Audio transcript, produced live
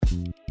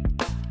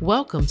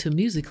Welcome to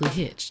Musically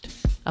Hitched,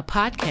 a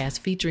podcast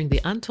featuring the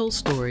untold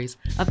stories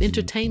of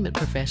entertainment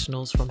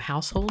professionals from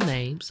household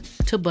names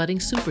to budding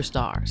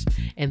superstars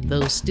and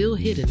those still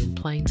hidden in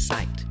plain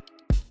sight.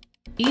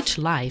 Each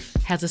life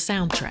has a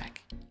soundtrack.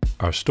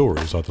 Our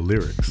stories are the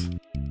lyrics.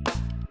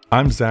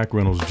 I'm Zach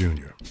Reynolds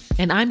Jr.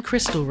 And I'm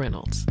Crystal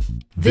Reynolds.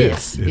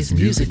 This is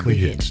Musically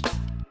Hitched.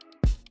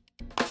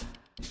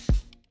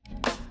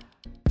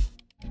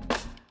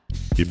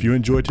 If you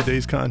enjoyed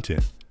today's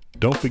content,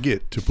 don't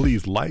forget to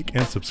please like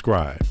and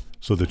subscribe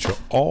so that you're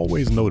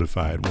always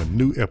notified when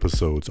new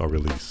episodes are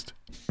released.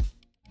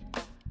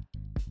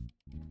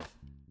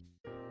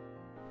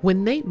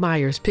 When Nate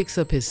Myers picks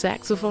up his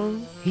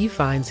saxophone, he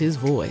finds his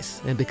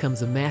voice and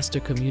becomes a master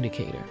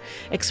communicator,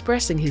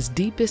 expressing his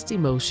deepest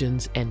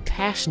emotions and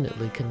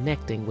passionately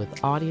connecting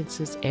with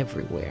audiences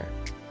everywhere.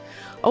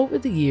 Over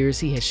the years,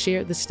 he has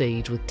shared the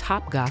stage with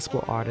top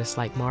gospel artists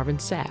like Marvin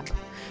Sapp,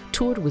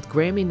 toured with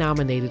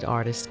Grammy-nominated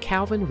artist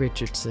Calvin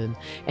Richardson,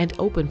 and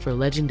opened for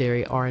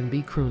legendary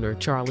R&B crooner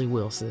Charlie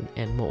Wilson,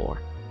 and more.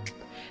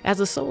 As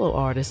a solo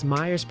artist,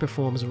 Myers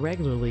performs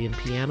regularly in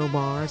piano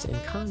bars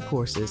and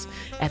concourses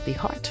at the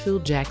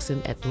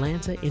Hartsfield-Jackson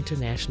Atlanta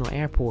International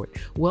Airport,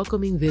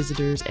 welcoming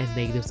visitors and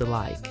natives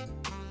alike.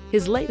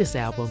 His latest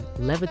album,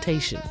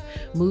 Levitation,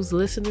 moves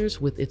listeners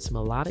with its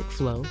melodic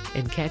flow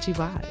and catchy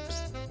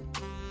vibes.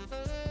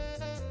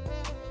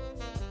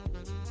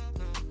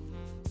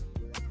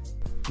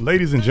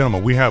 Ladies and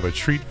gentlemen, we have a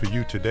treat for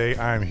you today.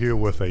 I am here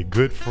with a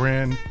good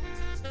friend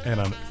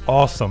and an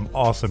awesome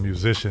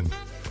musician,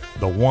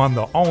 the one,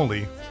 the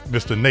only,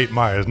 Mr. Nate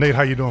Myers. Nate,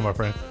 how you doing, my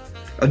friend?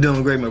 I'm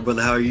doing great, my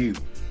brother. How are you?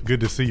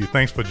 Good to see you.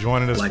 Thanks for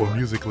joining us Likewise. for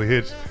Musically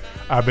Hitched.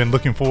 I've been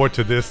looking forward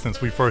to this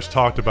since we first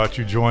talked about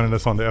you joining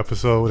us on the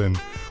episode,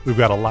 and we've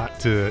got a lot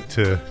to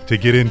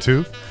get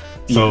into.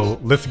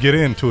 So Let's get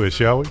into it,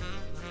 shall we?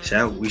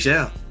 We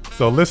shall.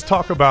 So let's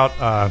talk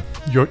about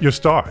your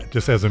start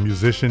just as a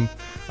musician.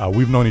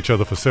 We've known each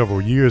other for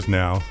several years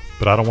now,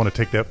 but I don't want to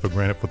take that for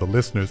granted for the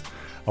listeners.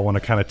 I want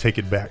to kind of take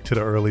it back to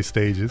the early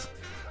stages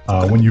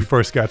when you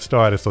first got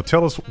started. So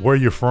tell us where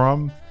you're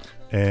from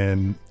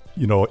and,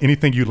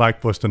 anything you'd like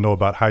for us to know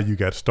about how you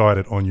got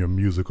started on your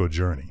musical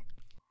journey.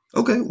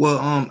 Okay. Well,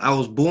 I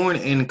was born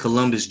in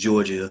Columbus,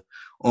 Georgia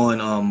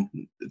on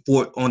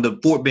the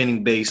Fort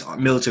Benning base,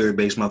 military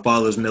base. My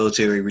father's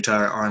military,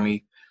 retired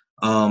Army.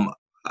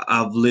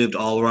 I've lived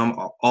all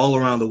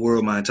around the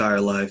world my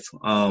entire life.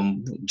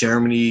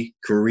 Germany,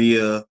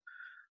 Korea,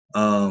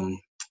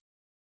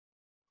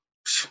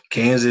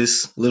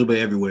 Kansas, a little bit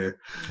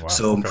everywhere. Wow,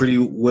 so I'm pretty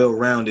well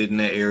rounded in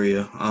that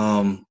area.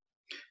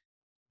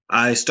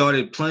 I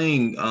started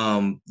playing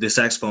the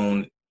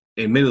saxophone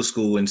in middle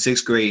school in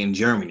 6th grade in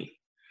Germany.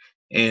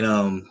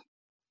 And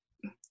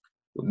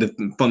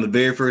from the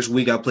very first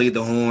week I played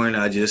the horn,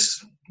 I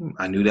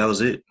knew that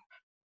was it.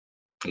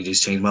 It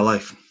just changed my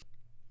life.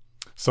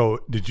 So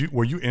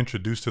were you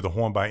introduced to the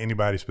horn by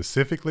anybody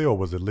specifically, or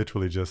was it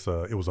literally just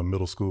it was a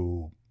middle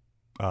school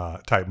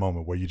type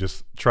moment where you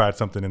just tried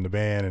something in the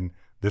band and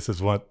this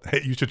is what,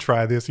 hey, you should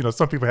try this?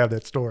 Some people have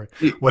that story.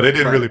 Well, they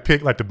didn't really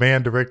pick, like the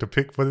band director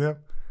picked for them?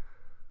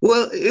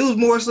 Well, it was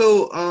more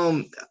so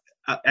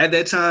at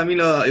that time,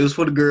 it was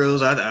for the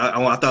girls. I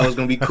thought it was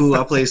going to be cool.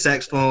 I played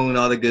saxophone and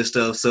all that good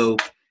stuff. So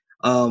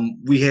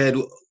we had,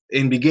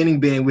 in beginning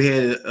band, we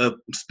had a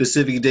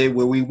specific day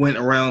where we went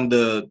around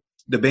the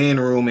band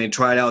room and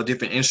tried out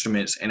different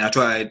instruments. And I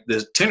tried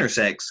the tenor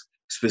sax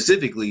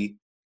specifically.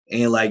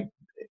 And like,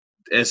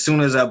 as soon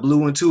as I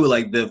blew into it,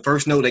 like the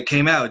first note that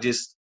came out, it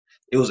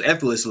was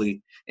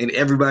effortlessly. And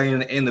everybody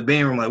in the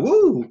band room, like,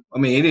 whoa. I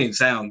mean, it didn't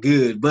sound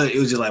good, but it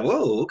was just like,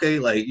 whoa, okay.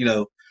 Like,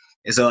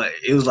 and so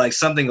it was like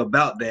something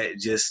about that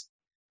just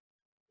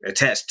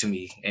attached to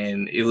me.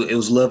 And it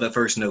was love at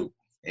first note.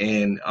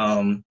 And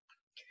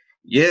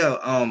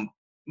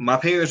my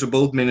parents were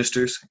both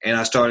ministers, and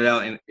I started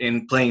out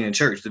in playing in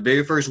church. The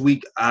very first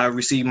week I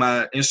received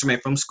my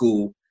instrument from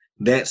school,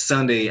 that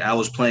Sunday I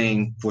was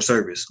playing for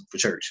service for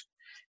church.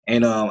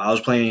 And I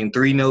was playing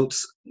 3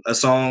 notes, a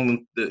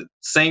song, the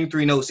same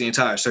 3 notes the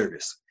entire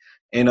service.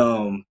 And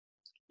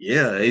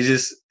it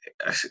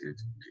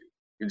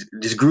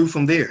just grew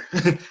from there,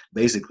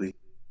 basically.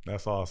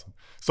 That's awesome.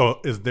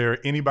 So is there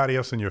anybody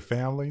else in your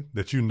family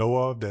that you know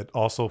of that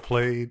also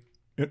played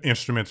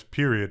instruments,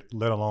 period,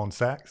 let alone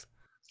sax?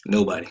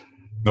 Nobody.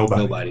 So,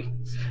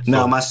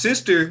 Now my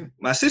sister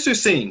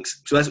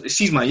sings. So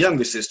she's my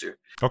younger sister.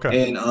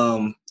 Okay.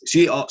 And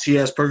she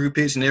has perfect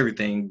pitch and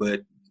everything,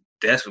 but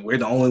we're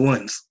the only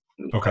ones.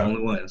 Okay. The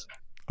only ones.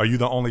 Are you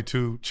the only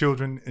 2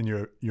 children in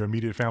your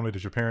immediate family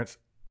that your parents?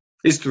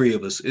 It's 3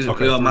 of us.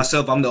 Okay,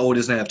 myself, I'm the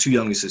oldest, and I have 2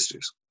 younger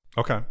sisters.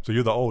 Okay, so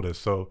you're the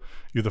oldest. So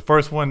you're the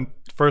first one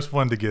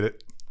to get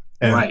it,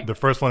 and right. The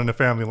first one in the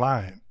family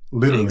line,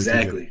 literally.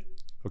 Exactly.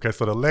 Okay,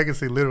 so the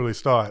legacy literally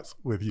starts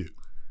with you.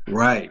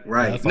 Right.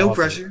 That's No awesome.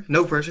 pressure.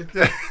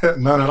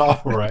 None at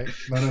all, right?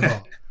 None at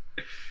all.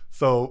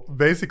 So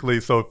basically,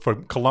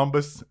 from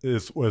Columbus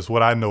is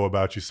what I know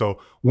about you. So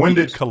when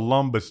did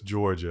Columbus,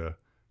 Georgia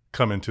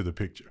come into the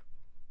picture?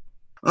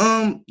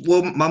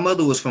 Well, my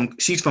mother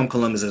she's from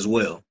Columbus as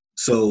well.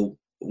 So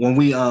when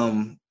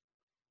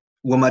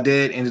my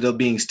dad ended up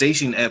being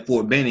stationed at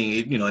Fort Benning,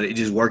 it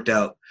just worked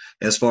out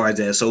as far as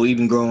that. So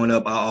even growing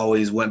up, I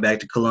always went back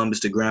to Columbus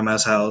to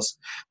grandma's house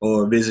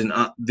or visiting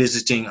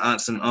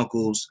aunts and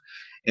uncles,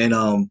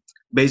 and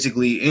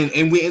basically,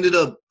 and we ended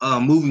up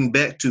moving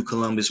back to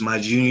Columbus my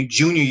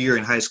junior year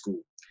in high school.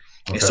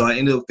 And Okay. so I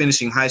ended up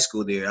finishing high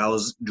school there. I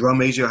was drum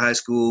major high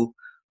school,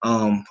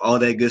 all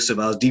that good stuff.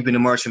 I was deep in the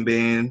marching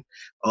band,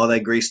 all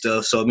that great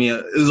stuff. So I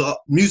mean,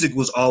 music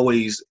was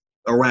always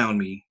around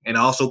me, and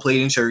I also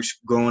played in church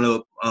growing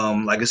up.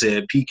 Like I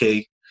said,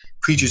 PK,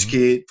 preacher's Hmm.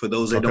 kid, for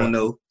those that Okay. don't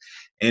know.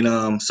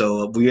 And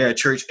so we were at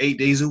church 8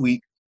 days a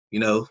week.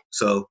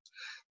 So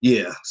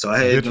yeah, so I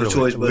had no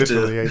Literally, choice but to,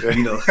 literally 8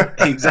 days.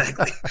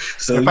 exactly.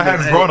 So If I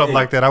hadn't grown up hey,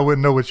 like that, I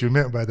wouldn't know what you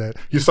meant by that.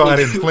 You saw I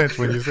didn't flinch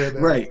when you said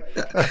right.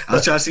 I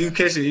was that. trying to see you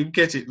catch it. You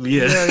catch it.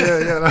 Yeah, Yeah, yeah,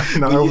 yeah.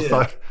 No, but that was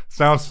yeah,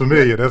 sounds right,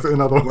 familiar. That's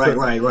another right, word.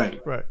 right,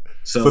 right. Right.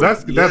 So So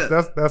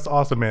yeah, that's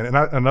awesome, man. And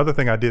another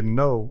thing I didn't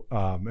know,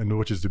 and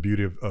which is the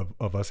beauty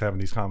of us having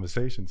these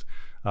conversations,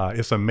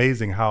 it's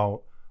amazing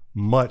how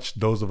much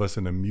those of us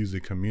in the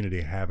music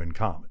community have in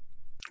common.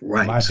 My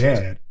right.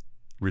 dad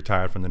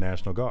retired from the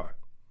National Guard.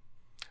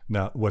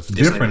 Now, what's Just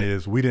like different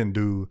is we didn't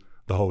do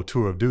the whole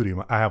tour of duty.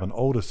 I have an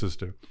older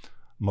sister,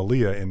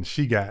 Malia, and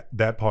she got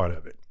that part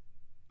of it.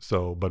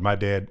 So, but my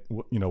dad,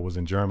 was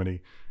in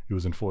Germany. He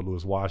was in Fort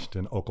Lewis,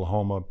 Washington,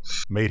 Oklahoma,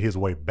 made his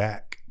way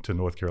back to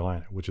North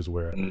Carolina, which is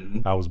where hmm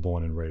I was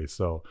born and raised.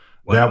 So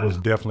that was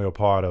wow. definitely a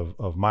part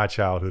of my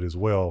childhood as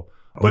well,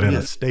 Oh but in a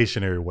yeah,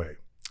 stationary way.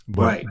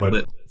 But right. but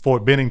But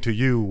Fort Benning to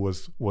you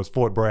was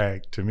Fort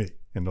Bragg to me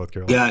in North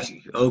Carolina. got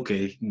you.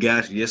 Okay,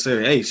 got you. Yes,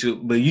 sir. Hey, so,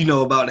 but you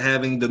know about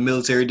having the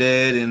military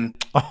dad and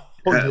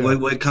Oh yeah,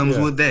 what comes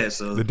yeah. with that.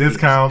 So The yeah,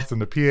 discounts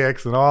and the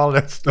PX and all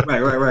that stuff.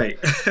 right, right, right.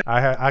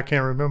 I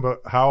can't remember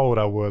how old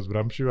I was, but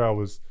I'm sure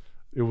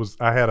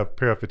I had a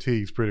pair of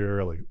fatigues pretty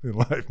early in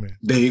life, man.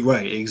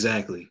 Right,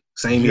 exactly.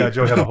 Same G.I. here.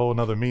 Joe had a whole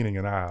nother meaning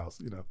in our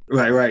house.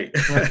 Right, right.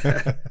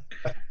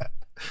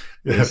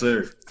 Yeah. Yes,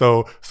 sir.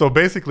 So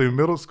basically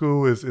middle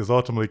school is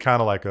ultimately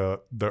kind of like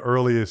the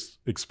earliest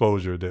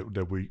exposure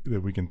that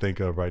we can think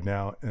of right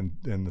now, and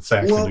the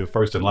Saxon, you're Well,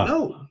 first in line.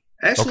 no,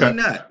 actually Okay.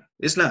 not.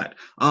 It's not.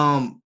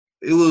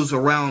 It was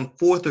around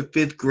fourth or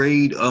fifth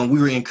grade. We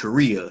were in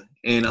Korea,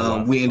 and Oh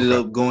wow. we ended Okay.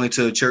 up going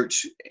to a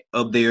church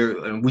up there,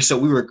 and we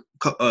were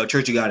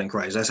Church of God in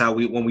Christ. That's how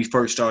when we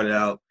first started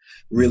out,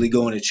 really Mhm.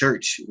 going to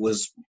church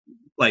was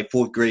like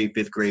fourth grade,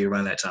 fifth grade,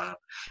 around that time,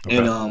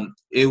 and Okay.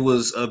 it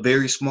was a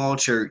very small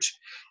church,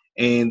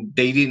 and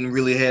they didn't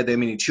really have that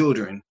many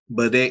children,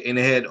 but they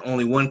had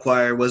only one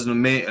choir. It wasn't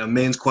a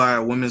men's choir,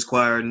 a women's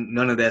choir,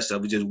 none of that stuff.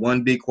 It was just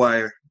one big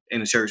choir in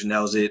the church, and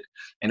that was it.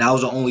 And I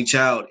was the only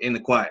child in the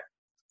choir.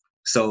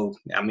 So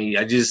I mean,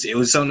 it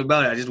was something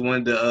about it. I just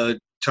wanted to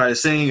try to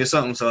sing or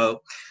something. So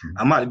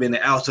I Mhm. might have been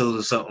the altos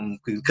or something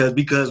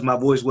because my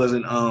voice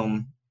wasn't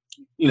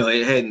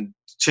it hadn't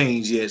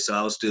changed yet, so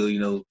I was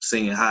still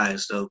singing high and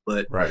stuff.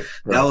 But Right.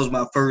 that Right. was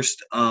my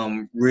first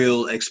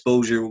real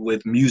exposure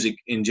with music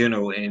in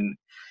general, and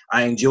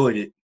I enjoyed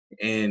it.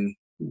 And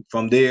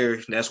from there,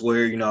 that's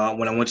where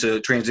when I went to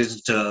transition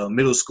to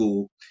middle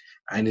school,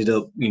 I ended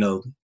up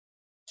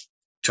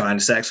trying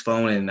the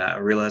saxophone, and I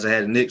realized I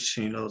had a niche.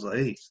 I was like,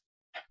 hey,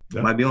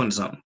 Yeah. might be on to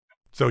something.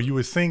 So you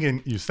were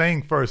singing. You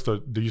sang first, or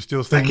do you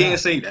still I sing can't now?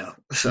 sing now,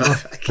 so You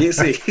don't. I can't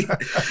sing.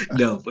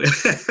 No, but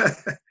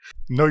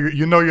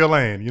You know your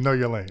lane. You know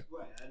your lane.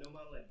 right, I know my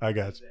lane. I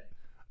got you. Exactly.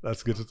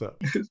 That's good stuff.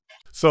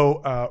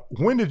 So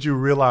when did you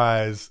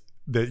realize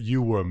that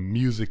you were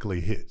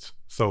musically hit?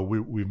 So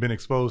we've been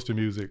exposed to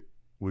music.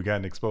 We've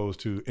gotten exposed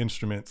to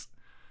instruments.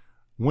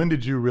 When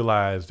did you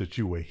realize that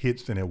you were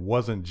hits and it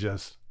wasn't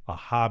just a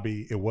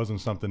hobby? It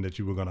wasn't something that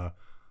you were gonna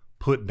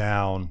put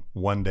down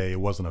one day. It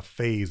wasn't a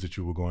phase that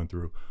you were going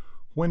through.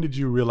 When did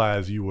you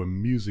realize you were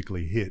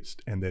musically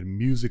hitched and that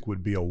music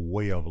would be a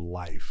way of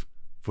life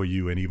for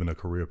you and even a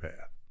career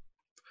path?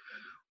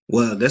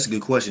 Well, that's a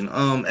good question.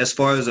 As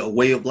far as a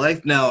way of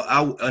life, now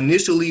I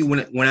initially when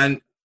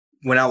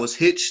I was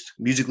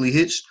musically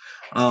hitched,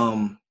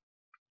 um,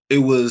 it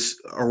was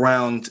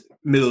around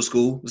middle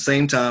school, the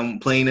same time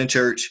playing in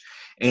church,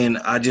 and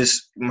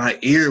my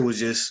ear was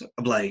just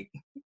like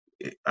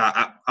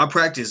I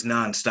practiced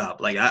nonstop.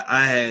 Like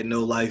I had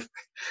no life.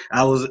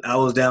 I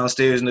was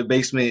downstairs in the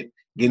basement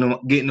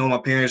getting on my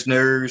parents'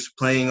 nerves,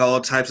 playing all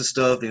types of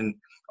stuff and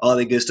all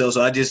that good stuff.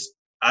 So I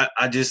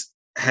just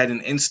had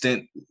an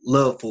instant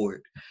love for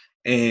it,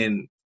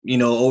 and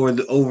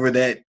over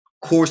that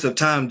course of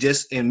time,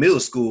 just in middle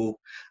school,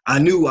 I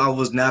knew I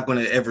was not going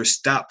to ever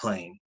stop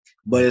playing.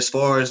 But as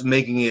far as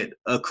making it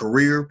a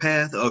career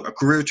path, a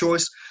career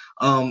choice,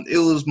 it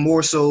was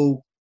more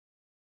so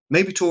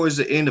maybe towards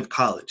the end of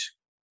college.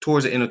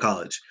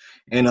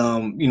 And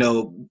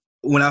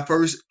when I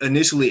first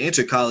initially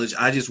entered college,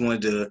 I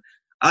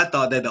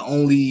thought that the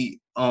only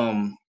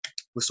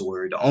what's the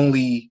word? The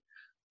only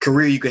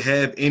career you could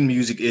have in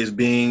music is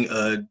being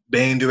a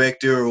band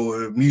director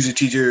or a music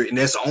teacher, and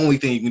that's the only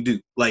thing you can do.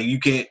 Like, you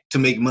can't, to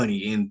make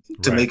money and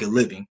to make a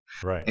living.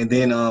 Right. And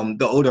then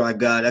the older I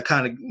got, I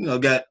kind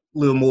of got a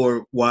little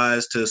more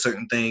wise to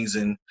certain things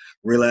and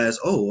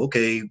realized, oh,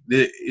 okay,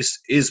 this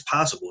is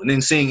possible. And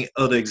then seeing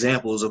other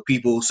examples of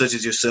people such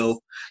as yourself,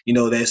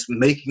 that's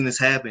making this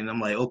happen, I'm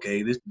like,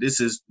 okay,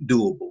 this is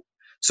doable.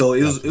 So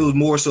it was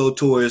more so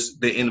towards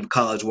the end of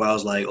college where I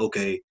was like,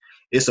 okay,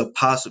 it's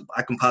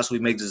I can possibly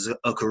make this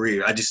a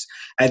career. I just,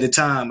 at the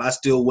time, I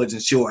still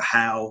wasn't sure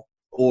how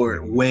or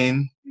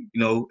when,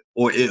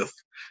 or if,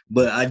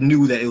 but I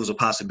knew that it was a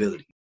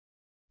possibility.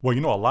 Well,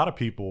 a lot of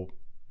people,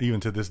 even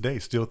to this day,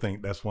 still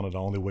think that's one of the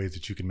only ways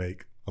that you can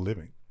make a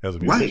living as a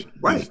musician.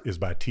 Right. Is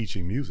by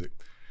teaching music.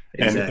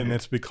 Exactly. And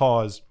it's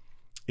because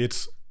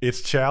it's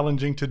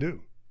challenging to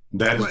do.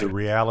 That is the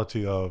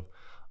reality of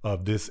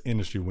this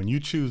industry. When you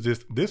choose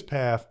this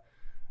path,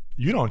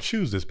 you don't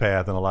choose this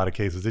path in a lot of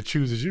cases. It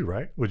chooses you,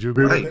 right? Would you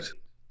agree with that?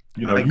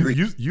 You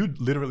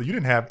literally, you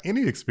didn't have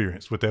any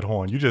experience with that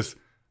horn. You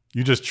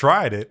just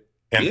tried it,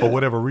 and for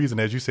whatever reason,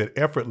 as you said,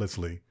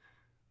 effortlessly,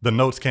 the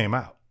notes came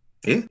out.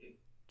 Yeah.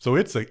 So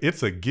it's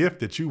a gift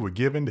that you were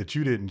given that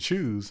you didn't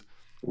choose,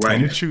 right?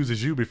 And it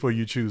chooses you before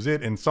you choose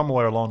it. And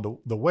somewhere along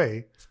the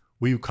way,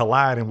 we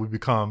collide and we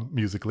become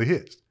musically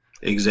hitched.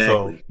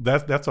 Exactly. So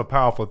that's a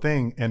powerful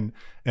thing.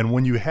 And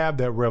when you have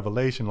that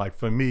revelation, like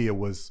for me, it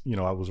was,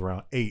 I was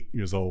around 8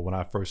 years old when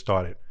I first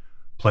started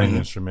playing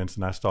instruments,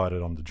 and I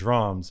started on the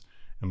drums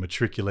and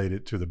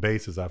matriculated to the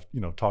bass, as I've,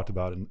 talked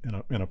about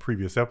in a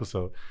previous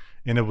episode.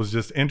 And it was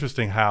just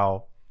interesting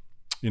how,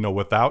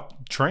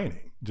 without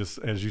training, just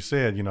as you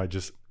said,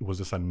 it was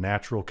just a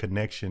natural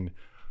connection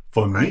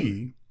for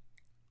me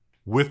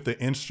with the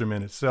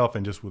instrument itself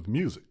and just with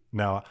music.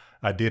 Now,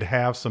 I did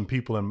have some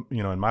people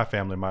in my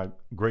family. My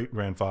great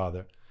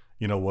grandfather,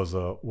 was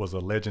a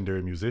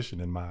legendary musician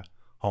in my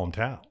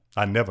hometown.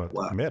 I never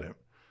met him,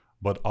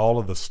 but all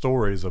of the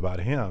stories about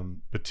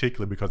him,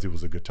 particularly because he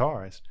was a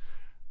guitarist,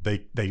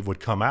 they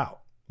would come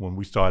out when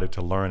we started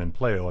to learn and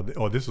play,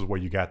 or this is where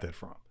you got that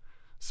from.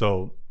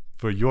 So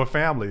for your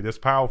family, that's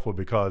powerful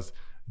because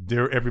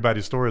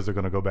everybody's stories are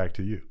going to go back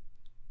to you.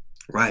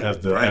 Right. As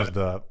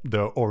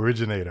the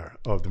originator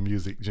of the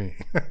music gene.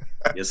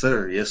 Yes,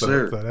 sir. Yes,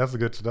 sir. So that's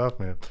good stuff,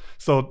 man.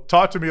 So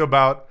talk to me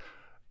about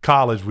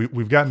college.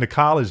 We've gotten to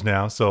college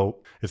now.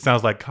 So it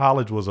sounds like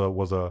college was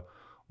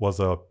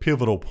a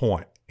pivotal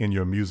point in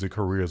your music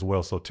career as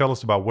well. So tell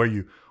us about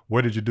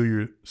where did you do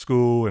your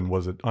school, and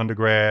was it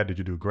undergrad? Did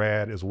you do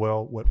grad as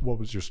well? What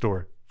was your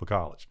story for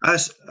college? I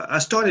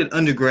started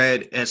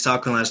undergrad at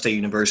South Carolina State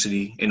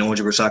University in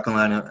Orangeburg, South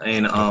Carolina,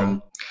 and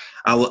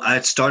I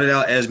started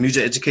out as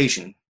music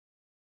education,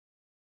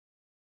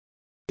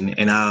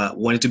 and I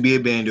wanted to be a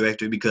band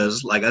director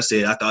because, like I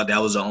said, I thought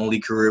that was the only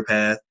career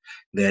path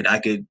that I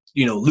could,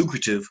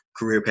 lucrative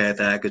career path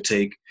that I could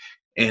take.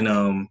 And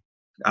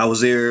I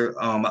was there.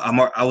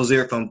 I was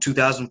there from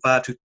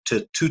 2005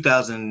 to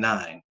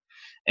 2009,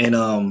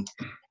 and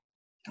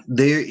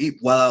there,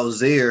 while I was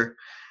there,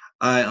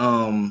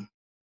 I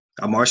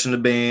marched in the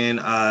band.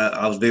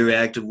 I was very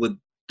active with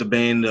the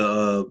band,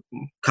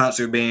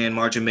 concert band,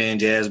 marching band,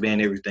 jazz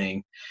band,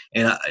 everything.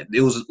 And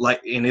it was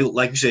like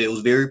you said, it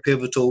was very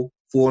pivotal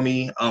for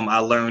me. I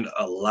learned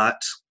a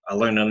lot. I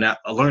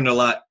learned a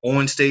lot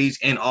on stage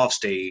and off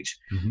stage.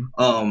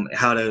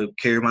 How to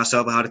carry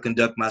myself, how to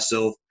conduct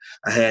myself.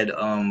 I had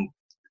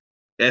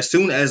as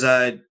soon as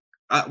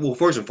well,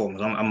 first and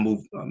foremost,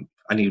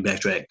 I need to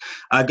backtrack.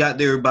 I got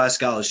there by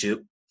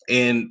scholarship.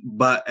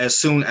 But as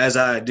soon as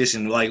I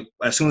auditioned, like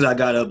as soon as I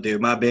got up there,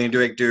 my band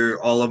director,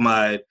 all of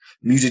my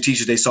music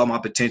teachers, they saw my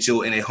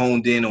potential and they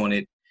honed in on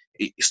it.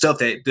 Stuff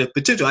that the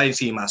potential I didn't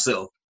see in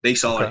myself, they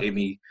saw it in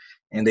me,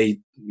 and they,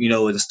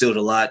 instilled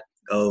a lot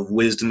of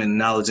wisdom and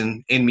knowledge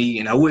in me.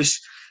 And I wish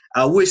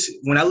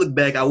when I look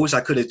back, I wish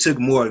I could have took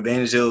more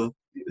advantage of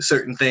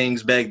certain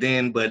things back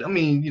then. But I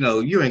mean,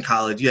 you're in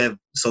college, you have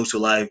social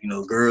life,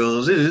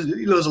 girls,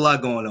 there's a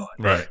lot going on.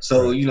 Right.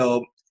 So,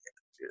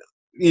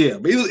 yeah,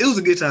 but it was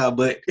a good time.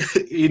 But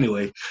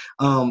anyway,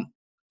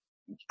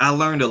 I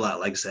learned a lot.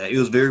 Like I said, it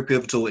was very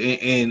pivotal,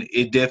 and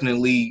it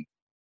definitely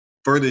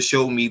further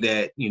showed me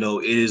that,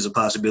 it is a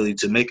possibility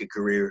to make a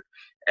career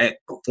at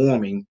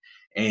performing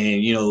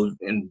and,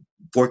 and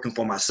working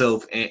for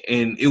myself.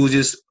 And it was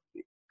just,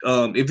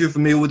 if you're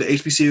familiar with the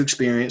HBCU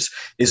experience,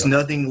 it's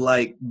nothing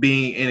like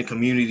being in a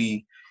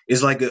community.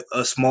 It's like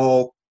a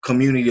small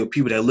community of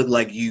people that look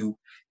like you,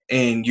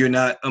 and you're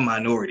not a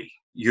minority.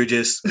 You're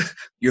just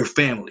your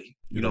family.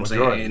 You know what I'm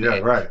saying?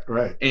 And,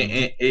 right.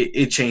 And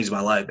it changed my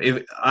life.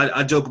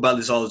 I joke about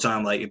this all the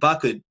time. Like, if I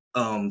could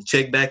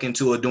check back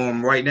into a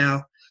dorm right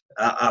now,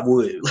 I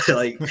would.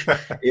 Like,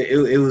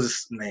 it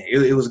was, man,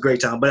 it was a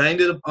great time. But I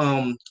ended up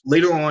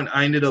later on,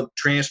 I ended up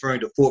transferring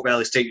to Fort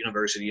Valley State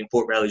University in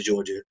Fort Valley,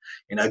 Georgia,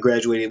 and I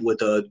graduated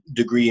with a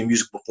degree in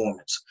music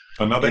performance.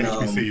 Another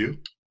HBCU.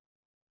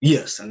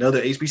 Yes,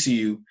 another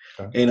HBCU.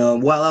 Okay.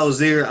 And while I was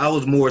there, I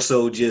was more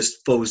so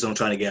just focused on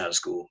trying to get out of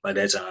school by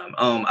that time.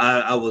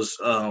 I was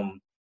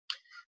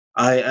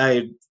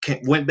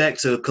went back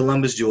to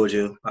Columbus,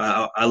 Georgia.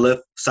 I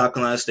left South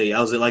Carolina State.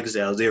 I was, like I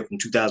said, I was there from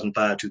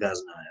 2005,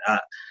 2009.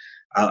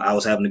 I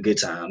was having a good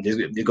time. Just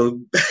go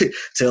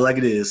tell like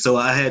it is. So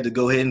I had to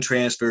go ahead and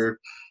transfer,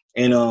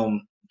 and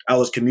I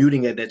was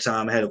commuting at that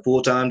time. I had a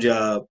full-time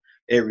job,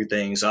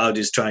 everything. So I was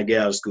just trying to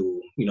get out of school,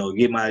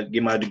 get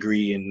my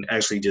degree and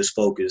actually just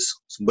focus.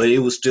 But it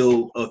was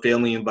still a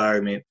family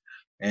environment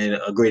and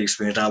a great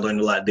experience. I learned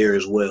a lot there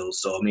as well.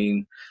 So I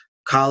mean,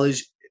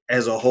 college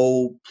as a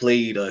whole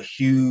played a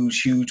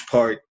huge, huge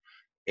part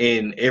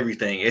in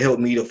everything. It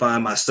helped me to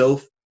find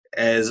myself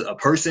as a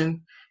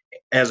person,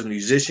 as a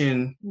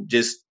musician,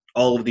 just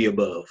all of the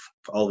above.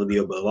 All of the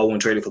above. I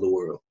wouldn't trade it for the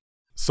world.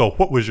 So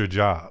what was your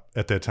job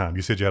at that time?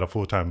 You said you had a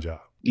full-time job.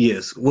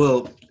 Yes.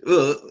 Well,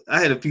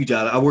 I had a few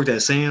jobs. I worked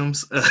at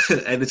Sam's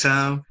at the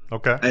time.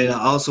 Okay. And I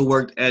also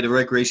worked at the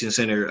recreation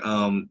center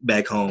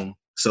back home.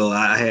 So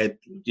I had,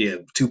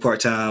 2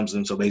 part-times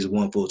and so basically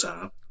 1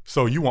 full-time.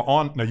 So you were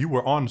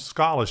on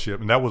scholarship,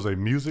 and that was a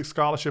music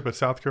scholarship at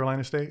South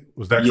Carolina State?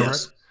 Was that correct?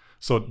 Yes.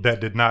 So that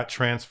did not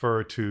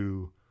transfer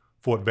to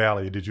Fort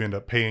Valley. Did you end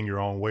up paying your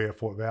own way at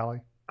Fort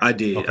Valley? I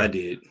did. Okay. I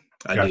did.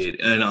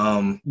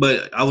 And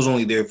but I was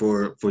only there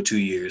for 2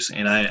 years,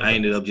 and I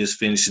ended up just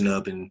finishing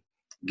up and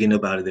getting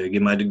up out of there,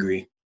 getting my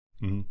degree.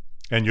 Mm-hmm.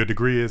 And your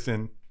degree is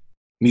in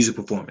music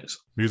performance.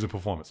 Music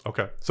performance.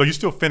 Okay. So you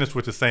still finished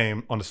with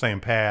on the same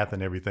path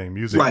and everything.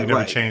 Music. Right, you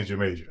never changed your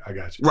major. I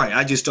got you. Right.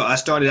 I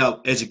started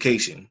out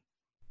education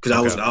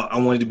because I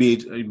wanted to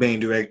be a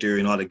band director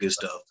and all that good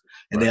stuff.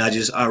 And then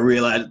I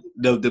realized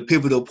the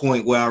pivotal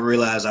point where I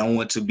realized I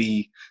want to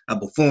be a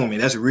performer.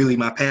 That's really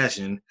my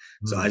passion.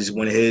 Mm-hmm. So I just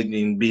went ahead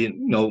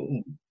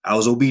and I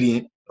was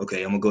obedient.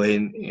 Okay, I'm gonna go ahead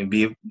and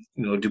be,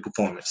 do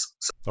performance.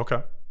 So.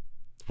 Okay.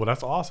 Well,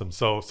 that's awesome.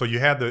 So you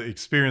had the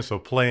experience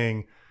of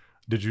playing.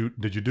 Did you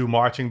do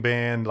marching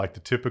band, like the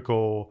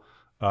typical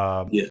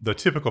the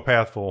typical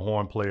path for a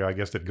horn player, I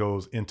guess, that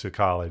goes into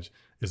college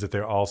is that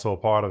they're also a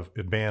part of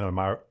a band? Am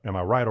I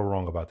right or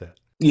wrong about that?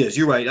 Yes,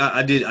 you're right.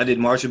 I did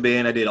marching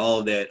band. I did all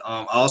of that.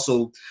 I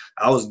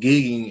was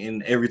gigging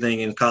and everything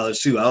in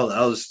college too. I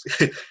was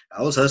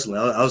I was hustling.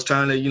 I was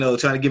trying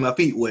to get my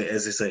feet wet,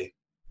 as they say.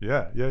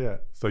 Yeah.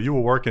 So you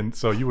were working.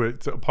 So you were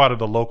part of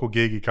the local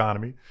gig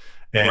economy.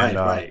 And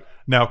right.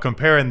 Now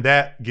comparing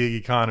that gig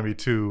economy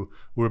to,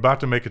 we're about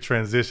to make a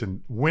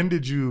transition. When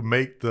did you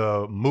make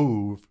the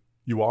move?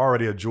 You were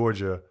already a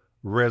Georgia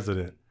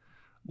resident.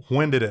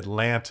 When did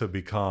Atlanta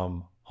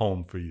become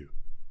home for you?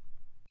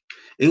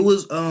 It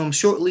was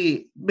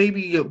shortly,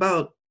 maybe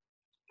about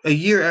a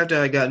year after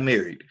I got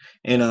married.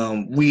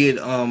 And we had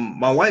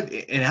my wife,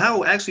 and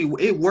how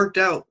actually it worked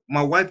out,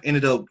 my wife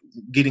ended up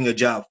getting a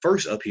job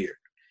first up here.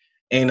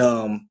 And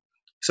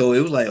so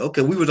it was like,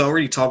 okay, we was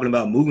already talking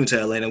about moving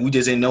to Atlanta. We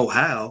just didn't know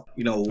how,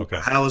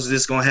 how is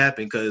this going to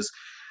happen? Because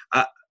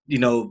I'm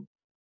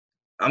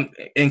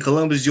in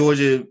Columbus,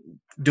 Georgia,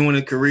 doing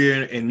a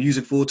career in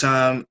music full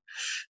time.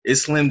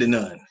 It's slim to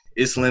none.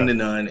 It's slim to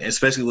none,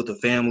 especially with the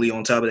family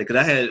on top of that.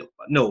 Because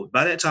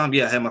by that time, I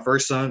had my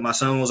first son. My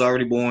son was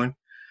already born.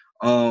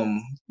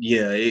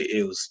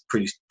 It was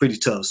pretty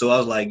tough. So I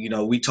was like,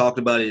 we talked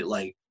about it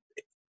like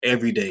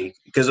every day.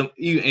 Because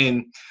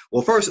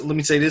first, let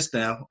me say this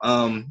now.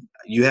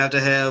 You have to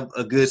have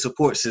a good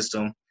support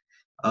system.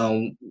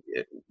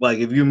 Like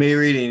if you're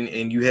married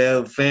and you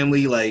have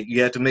family, like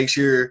you have to make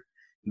sure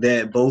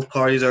that both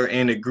parties are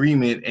in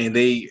agreement and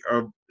they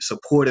are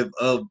supportive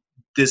of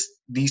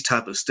these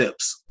type of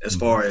steps as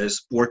far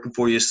as working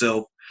for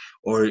yourself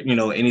or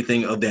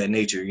anything of that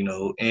nature.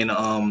 And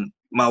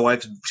my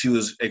wife, she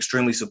was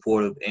extremely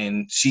supportive,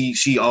 and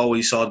she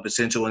always saw the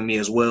potential in me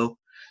as well.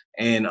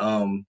 And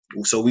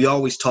so we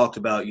always talked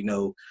about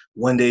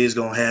one day is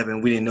gonna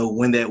happen. We didn't know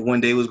when that one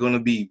day was gonna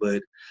be,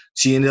 but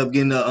she ended up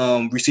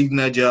getting receiving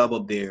that job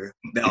up there,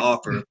 that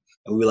offer.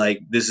 And we were like,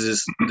 this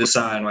is the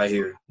sign right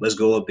here. Let's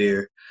go up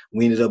there.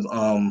 We ended up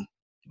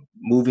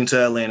moving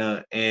to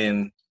Atlanta,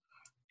 and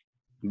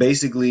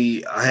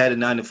basically I had a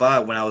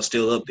 9-to-5 when I was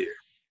still up there.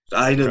 So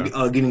I ended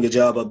up getting a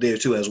job up there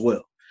too as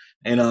well.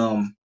 And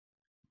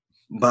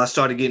but I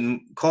started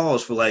getting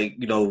calls for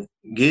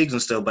gigs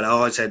and stuff, but I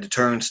always had to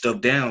turn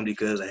stuff down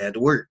because I had to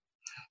work.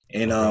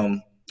 And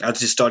I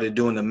just started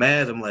doing the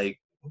math. I'm like,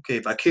 okay,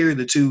 if I carry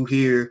the two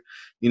here,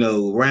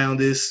 around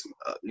this,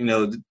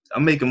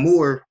 I'm making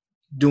more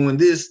doing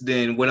this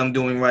than what I'm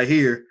doing right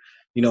here,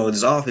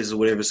 this office or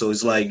whatever. So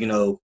it's like,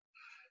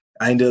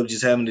 I ended up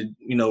just having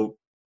to,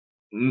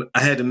 I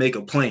had to make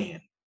a plan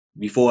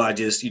before I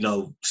just,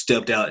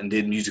 stepped out and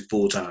did music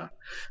full time.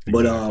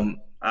 Exactly. But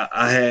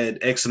I had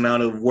X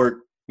amount of work,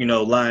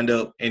 lined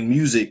up in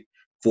music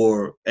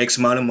for X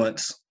amount of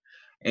months,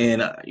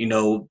 and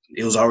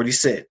it was already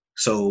set.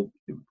 So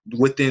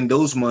within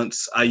those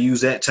months, I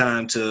used that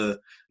time to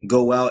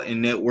go out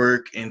and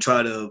network and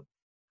try to,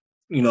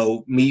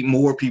 meet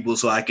more people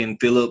so I can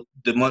fill up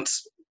the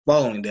months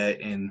following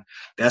that. And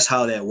that's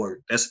how that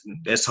worked.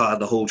 That's how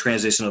the whole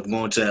transition of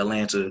going to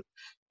Atlanta.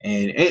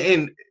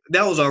 And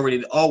that was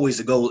always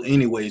the goal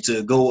anyway,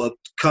 to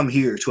come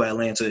here to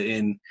Atlanta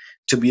and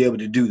to be able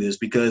to do this,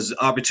 because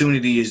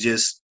opportunity is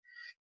just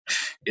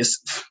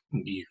it's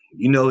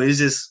it's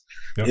just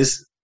Yep.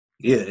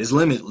 it's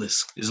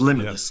limitless. It's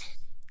limitless.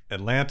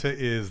 Atlanta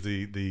is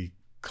the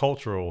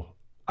cultural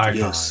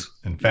icon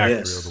and factory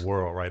of the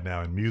world right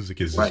now, and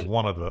music is just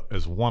one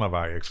of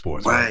our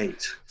exports.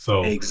 Right.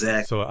 So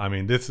exactly. So I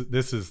mean, this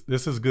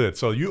is good.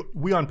 So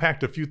we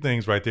unpacked a few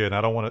things right there, and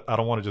I don't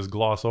want to just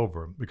gloss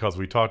over them, because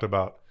we talked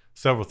about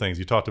several things.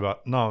 You talked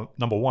about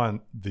number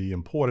one, the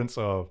importance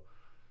of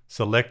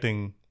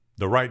selecting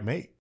the right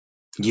mate.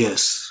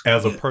 Yes.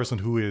 As a person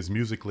who is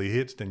musically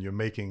hitched, and you're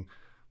making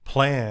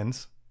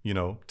plans,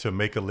 to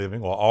make a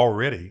living, or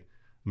already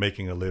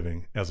making a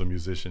living as a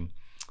musician.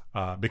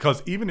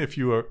 Because even if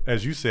you are,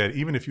 as you said,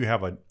 even if you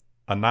have a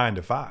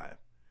 9-to-5,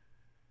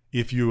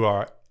 if you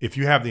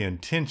have the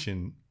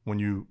intention when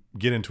you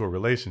get into a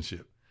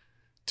relationship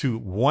to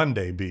one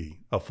day be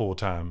a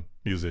full-time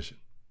musician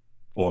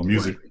or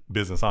music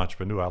business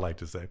entrepreneur, I like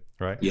to say,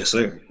 right? Yes,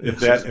 sir.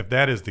 If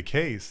that is the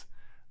case,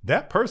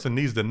 that person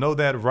needs to know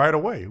that right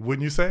away,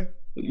 wouldn't you say?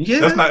 Yeah,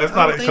 that's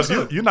not because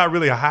you're not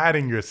really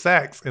hiding your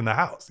sax in the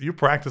house. You're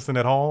practicing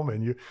at home,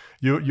 and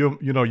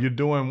you're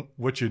doing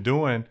what you're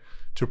doing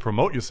to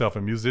promote yourself.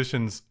 And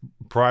musicians,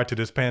 prior to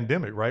this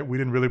pandemic, right, we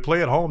didn't really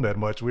play at home that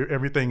much.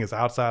 Everything is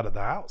outside of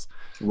the house,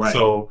 right?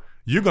 So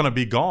you're going to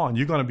be gone.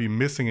 You're going to be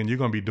missing, and you're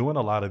going to be doing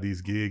a lot of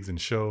these gigs and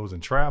shows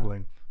and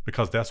traveling,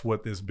 because that's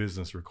what this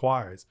business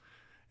requires.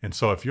 And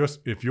so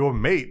if your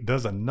mate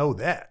doesn't know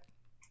that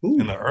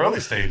in the early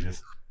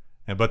stages,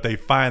 but they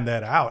find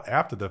that out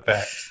after the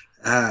fact.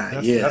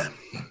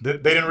 They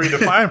didn't read the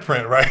fine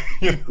print, right?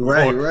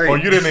 Right. Or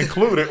you didn't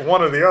include it,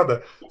 one or the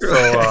other.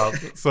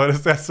 So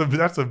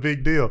that's a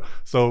big deal.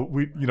 So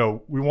we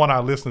want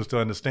our listeners to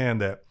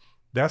understand that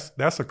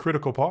that's a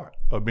critical part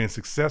of being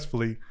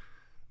successfully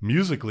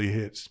musically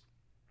hitched,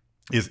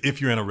 is if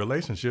you're in a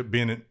relationship,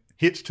 being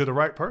hitched to the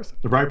right person,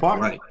 the right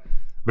partner, right?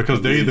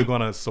 Because they're either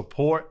going to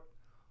support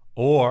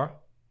or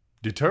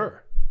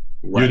deter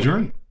your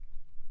journey,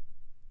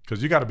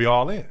 because you got to be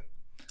all in.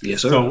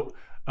 Yes, sir. So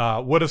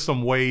what are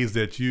some ways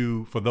that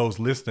for those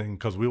listening,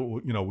 because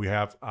we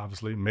have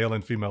obviously male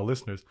and female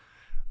listeners,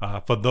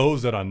 for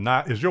those that are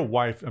not, is your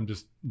wife,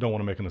 don't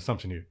want to make an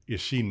assumption here, is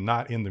she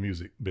not in the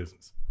music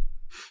business?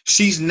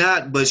 She's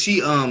not, but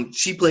she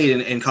played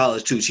in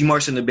college too. She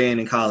marched in the band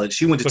in college.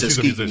 She went to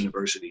Tuskegee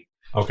University.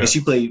 Okay. And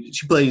she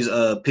plays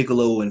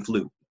piccolo and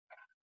flute.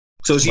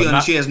 So she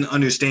has an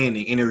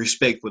understanding and a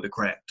respect for the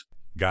craft.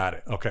 Got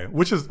it. Okay.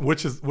 Which is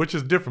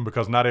different,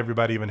 because not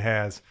everybody even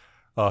has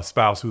a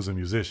spouse who's a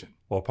musician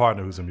or a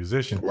partner who's a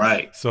musician.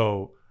 Right.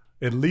 So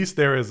at least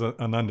there is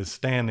an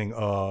understanding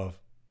of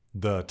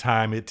the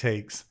time it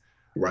takes,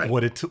 right?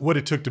 What it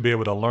took to be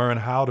able to learn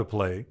how to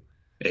play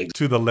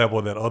to the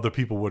level that other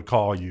people would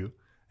call you,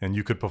 and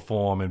you could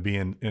perform and be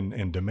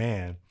in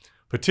demand,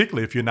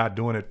 particularly if you're not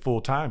doing it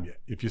full time yet,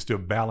 if you're still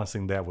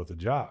balancing that with a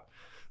job.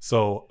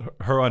 So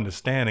her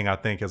understanding, I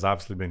think, has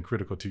obviously been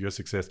critical to your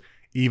success,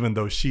 even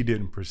though she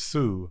didn't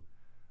pursue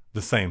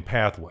the same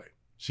pathway.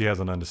 She has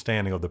an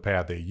understanding of the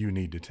path that you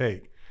need to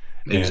take.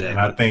 Exactly. And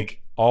I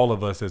think all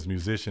of us as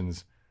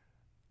musicians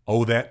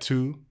owe that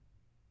to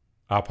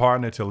our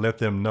partner, to let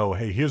them know,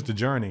 hey, here's the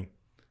journey.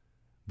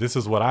 This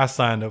is what I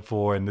signed up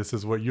for, and this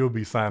is what you'll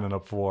be signing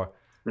up for.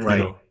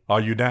 Right. Are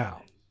you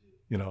down?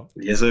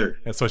 Yes, sir.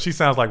 And so she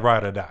sounds like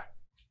ride or die.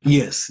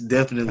 Yes,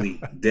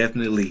 definitely.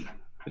 Definitely.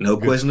 No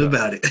Good question stuff.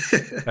 About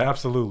it.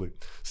 Absolutely.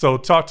 So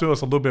talk to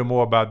us a little bit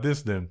more about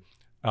this then.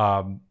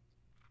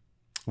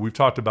 We've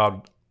talked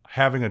about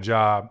having a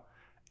job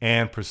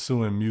and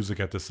pursuing music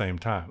at the same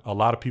time. A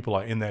lot of people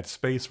are in that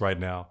space right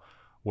now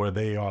where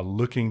they are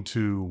looking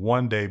to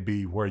one day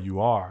be where you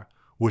are,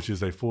 which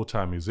is a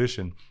full-time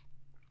musician.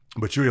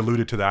 But you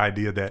alluded to the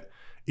idea that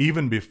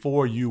even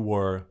before you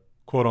were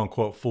quote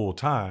unquote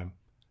full-time,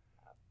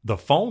 the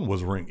phone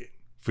was ringing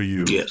for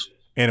you. Yes.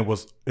 And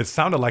it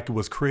sounded like it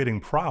was creating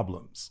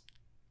problems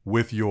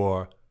with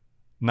your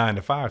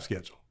 9-to-5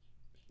 schedule.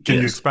 Can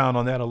you expound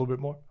on that a little bit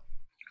more?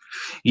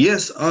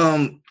 Yes,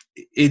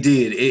 it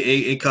did.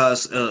 It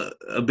caused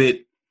a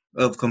bit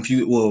of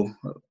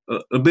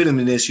a bit of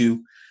an issue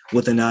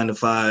with the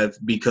 9-to-5,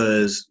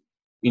 because,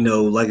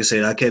 like I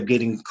said, I kept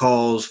getting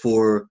calls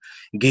for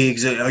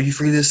gigs. Are you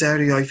free this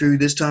Saturday? Are you free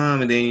this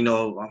time? And then,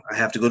 I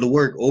have to go to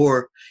work.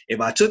 Or if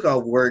I took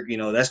off work,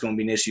 that's going to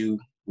be an issue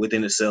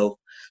within itself.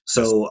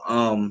 So,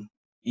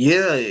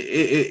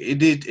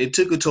 it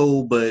took a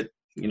toll, but,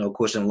 of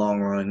course, in the long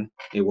run,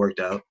 it worked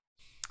out.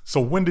 So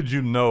when did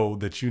you know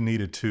that you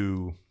needed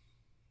to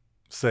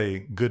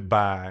say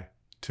goodbye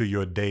to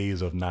your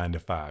days of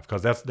 9-to-5?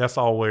 Because that's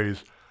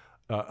always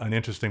an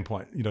interesting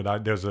point.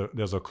 There's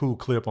a cool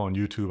clip on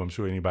YouTube, I'm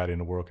sure anybody in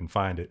the world can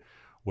find it,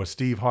 where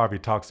Steve Harvey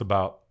talks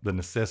about the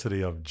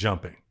necessity of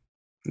jumping.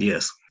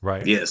 Yes.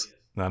 Right? Yes.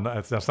 Now,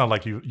 that's not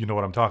like you know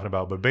what I'm talking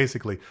about, but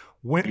basically,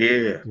 when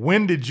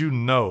did you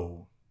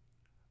know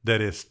that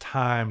it's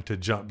time to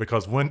jump?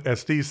 Because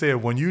as Steve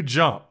said, when you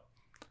jump,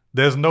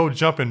 there's no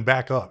jumping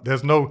back up.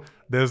 You're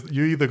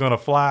either going to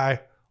fly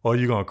or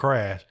you're going to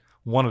crash,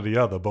 one or the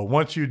other. But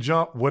once you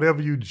jump,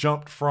 whatever you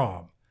jumped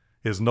from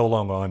is no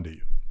longer under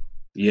you.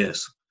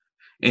 Yes.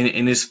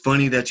 And it's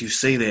funny that you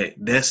say that.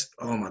 That's,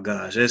 oh my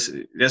gosh,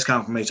 that's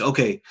confirmation.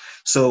 Okay,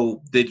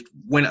 so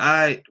when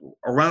I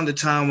around the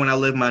time when I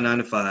left my 9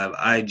 to 5,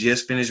 I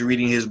just finished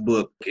reading his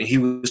book, and he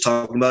was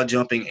talking about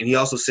jumping, and he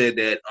also said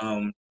that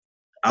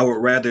I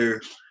would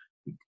rather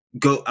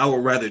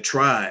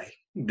try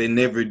than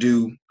never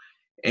do,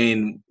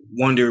 and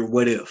wonder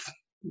what if.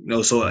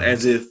 So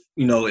as if,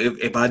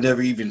 if I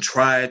never even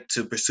tried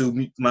to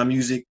pursue my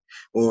music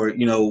or,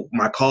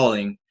 my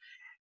calling,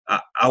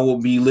 I will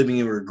be living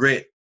in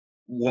regret,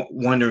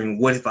 wondering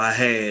what if I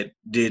had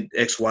did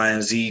X, Y,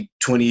 and Z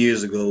 20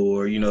 years ago,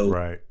 or,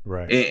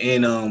 Right.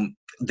 and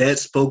that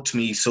spoke to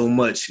me so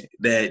much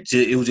that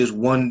it was just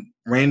one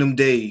random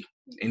day,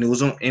 and it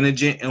was on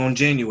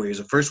January. It was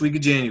the first week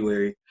of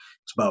January.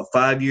 It's about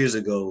 5 years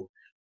ago,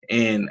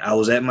 and I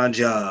was at my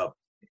job,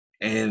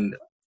 and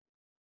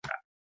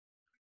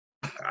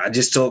I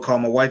just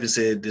called my wife and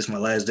said, "This is my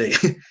last day.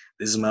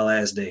 This is my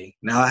last day."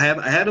 Now I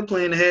had a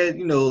plan. I had,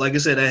 like I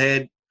said, I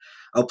had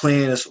a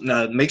plan.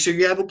 Now make sure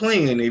you have a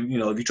plan. If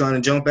you're trying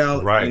to jump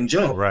out and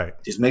jump, right.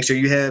 just make sure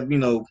you have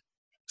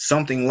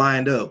something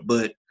lined up.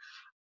 But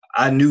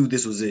I knew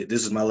this was it.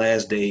 This is my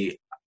last day.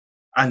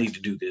 I need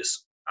to do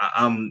this.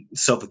 I'm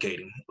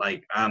suffocating.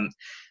 Like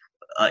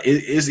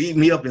it's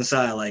eating me up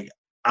inside. Like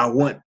I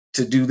want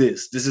to do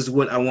this. This is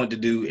what I want to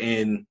do.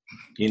 And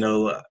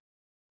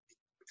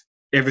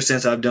ever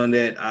since I've done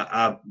that,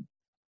 I've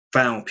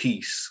found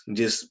peace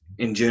just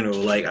in general.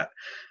 Like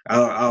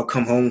I'll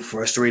come home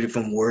frustrated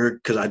from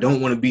work because I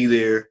don't want to be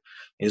there.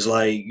 It's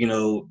like,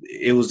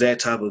 it was that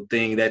type of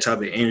thing, that type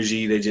of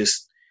energy that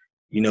just,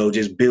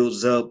 just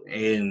builds up.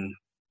 And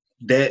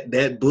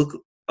that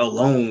book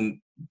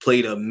alone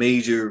played a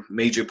major,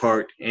 major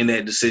part in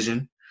that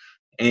decision.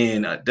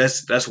 And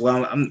that's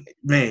why I'm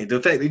man,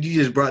 the fact that you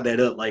just brought that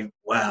up, like,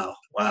 wow.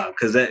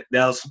 Cause that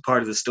was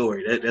part of the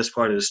story. That's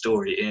part of the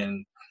story.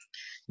 And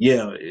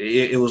yeah,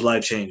 it was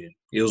life changing.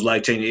 It was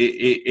life changing.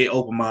 It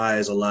opened my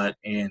eyes a lot,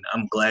 and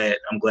I'm glad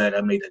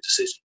I made that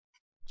decision.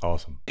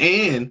 Awesome.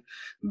 And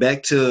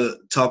back to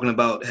talking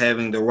about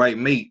having the right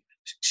mate,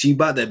 she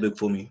bought that book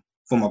for me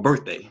for my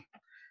birthday.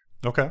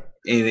 Okay.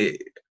 And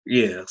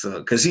so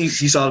because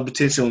she saw the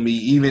potential in me,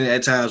 even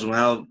at times when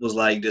I was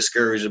like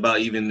discouraged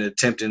about even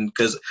attempting,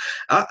 because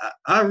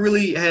I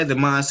really had the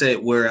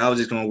mindset where I was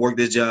just gonna work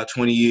this job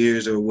 20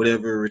 years or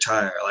whatever,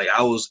 retire. Like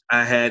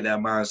I had that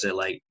mindset,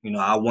 like,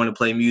 I want to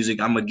play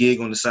music. I'm a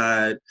gig on the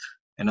side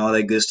and all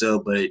that good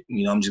stuff, but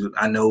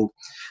I know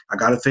I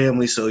got a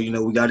family, so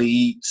we got to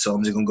eat. So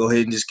I'm just gonna go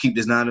ahead and just keep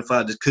this 9 to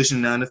 5, this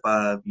cushion 9 to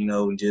 5,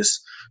 and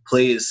just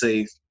play it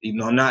safe, even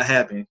though I'm not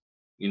happy,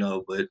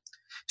 but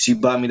she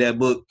bought me that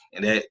book,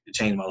 and that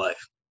changed my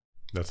life.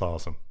 That's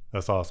awesome.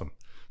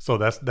 So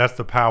that's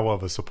the power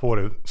of a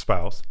supportive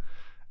spouse.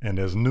 And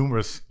there's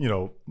numerous,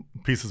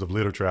 pieces of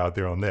literature out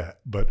there on that,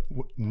 but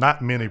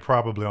not many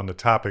probably on the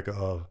topic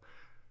of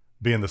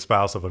being the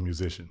spouse of a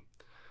musician.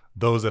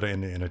 Those that are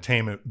in the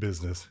entertainment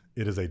business,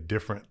 it is a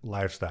different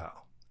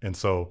lifestyle. And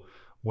so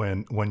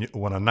when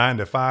a 9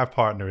 to 5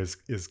 partner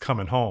is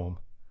coming home,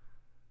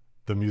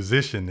 the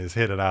musician is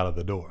headed out of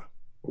the door.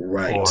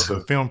 Right. Or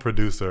the film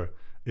producer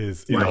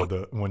is,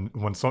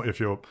 if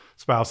your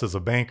spouse is a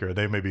banker,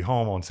 they may be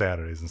home on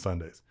Saturdays and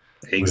Sundays.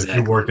 Exactly. But if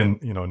you're working,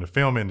 in the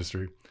film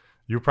industry,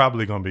 you're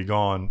probably going to be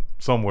gone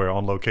somewhere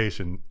on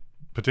location,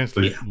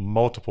 potentially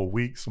multiple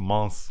weeks,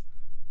 months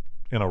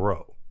in a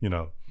row,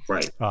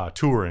 Right.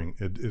 Touring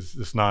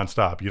it's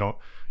nonstop.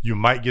 You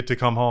might get to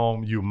come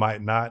home. You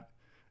might not.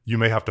 You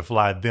may have to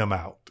fly them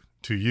out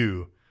to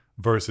you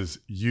versus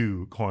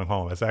you going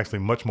home. It's actually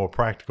much more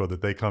practical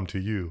that they come to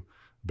you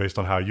based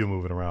on how you're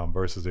moving around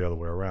versus the other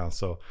way around.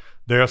 So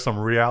there are some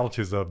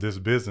realities of this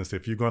business.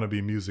 If you're going to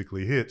be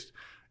musically hitched,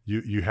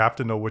 you have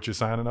to know what you're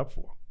signing up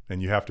for,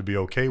 and you have to be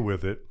okay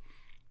with it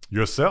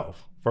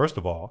yourself, first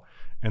of all.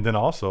 And then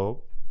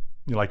also,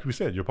 like we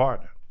said, your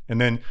partner. And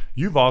then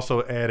you've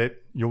also added,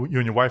 you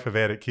and your wife have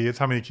added kids.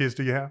 How many kids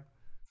do you have?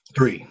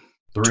 Three.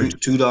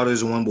 Two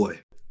daughters and one boy.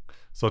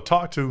 So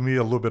talk to me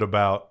a little bit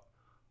about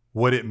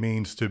what it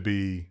means to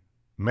be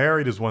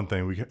married is one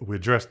thing. We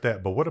addressed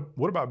that, but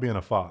what about being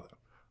a father?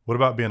 What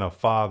about being a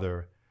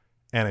father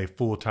and a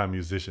full-time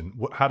musician?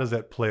 How does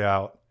that play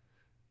out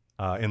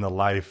in the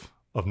life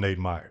of Nate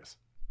Myers?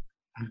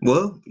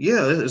 Well,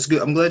 yeah, it's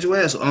good. I'm glad you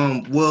asked.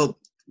 Well,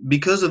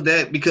 because of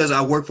that, because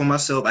I work for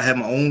myself, I have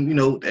my own,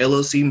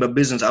 LLC, my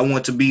business. I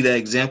want to be that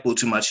example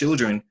to my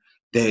children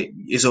that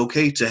it's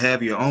okay to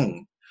have your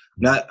own.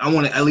 I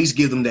want to at least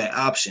give them that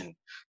option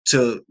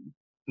to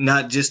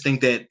not just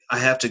think that I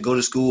have to go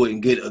to school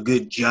and get a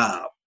good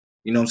job.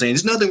 You know what I'm saying?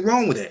 There's nothing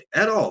wrong with that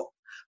at all.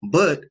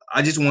 But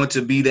I just want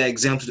to be that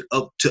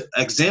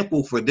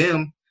example for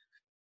them,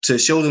 to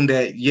show them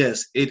that,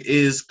 yes, it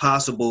is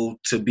possible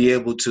to be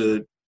able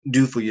to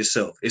do for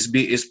yourself.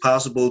 It's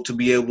possible to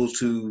be able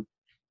to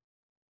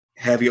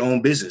have your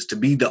own business, to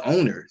be the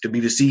owner, to be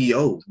the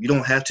CEO. You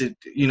don't have to,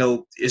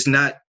 it's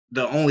not,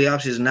 the only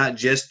option is not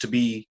just to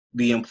be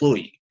the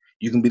employee.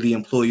 You can be the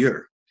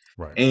employer.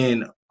 Right.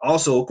 And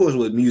also, of course,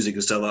 with music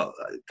and stuff,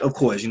 of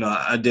course,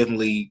 I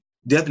definitely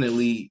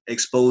definitely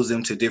expose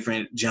them to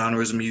different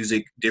genres of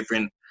music,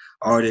 different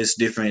artists,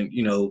 different,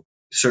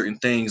 certain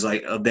things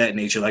like of that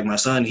nature. Like my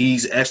son,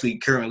 he's actually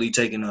currently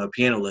taking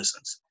piano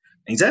lessons.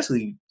 And he's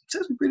actually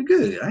pretty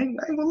good. I ain't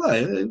gonna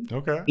lie.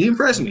 Okay. He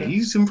impressed me. Okay.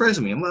 He's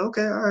impressing me. I'm like,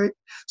 okay, all right.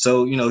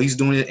 So, he's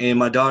doing it. And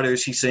my daughter,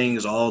 she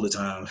sings all the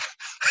time.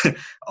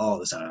 All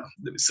the time.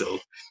 So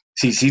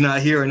she's not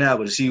here now,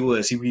 but she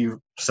would. She'd be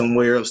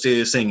somewhere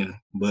upstairs singing.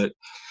 But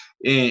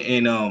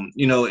and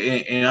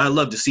I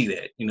love to see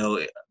that,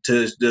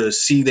 to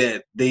see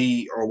that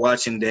they are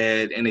watching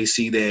dad and they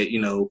see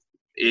that,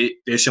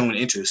 they're showing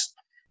interest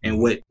in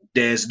what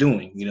dad's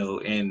doing,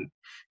 and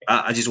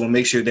I just want to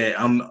make sure that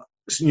I'm,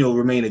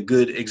 remain a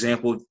good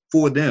example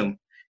for them.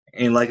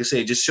 And like I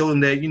said, just show them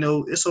that,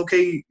 it's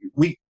okay.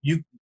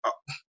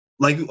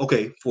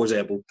 Okay, for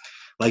example,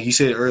 like you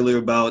said earlier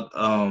about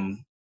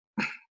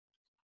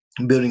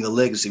building a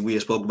legacy. We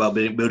had spoke about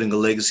building a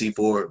legacy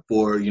for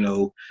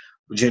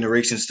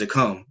generations to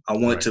come. I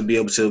want Right. to be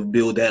able to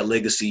build that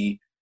legacy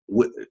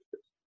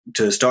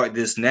to start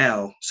this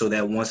now, so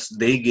that once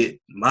they get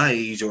my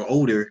age or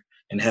older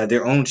and have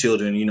their own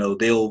children,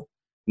 they'll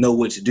know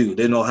what to do.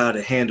 They know how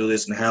to handle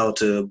this and how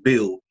to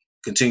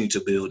continue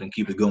to build and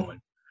keep it going.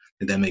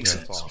 If that makes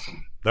That's sense.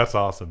 awesome. That's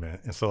awesome, man.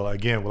 And so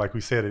again, like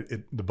we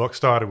said, the buck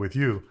started with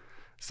you.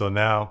 So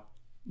now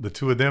the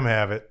two of them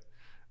have it.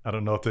 I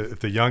don't know if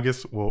the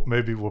youngest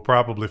will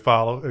probably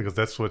follow, because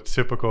that's what's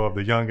typical of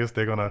the youngest.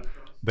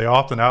 They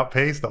often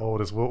outpace the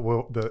oldest.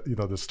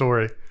 The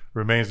story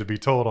remains to be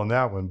told on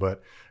that one,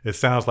 but it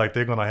sounds like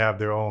they're gonna have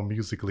their own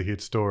musically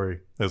hit story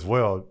as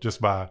well,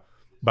 just by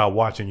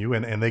watching you,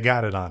 and they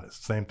got it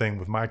honest. Same thing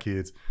with my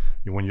kids.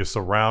 When you're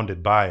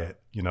surrounded by it,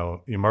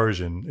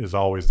 immersion is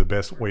always the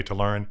best way to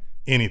learn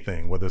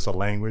anything, whether it's a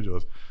language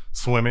or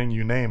swimming,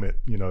 you name it.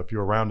 If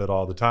you're around it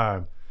all the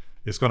time,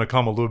 it's going to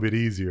come a little bit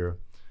easier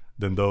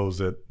than those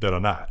that are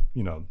not.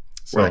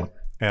 So Right.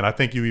 And I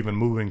think you even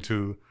moving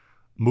to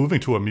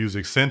a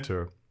music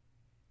center,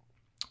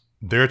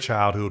 their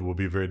childhood will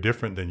be very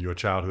different than your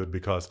childhood,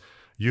 because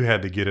you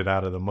had to get it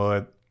out of the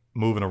mud,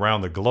 moving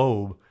around the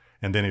globe.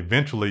 And then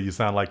eventually you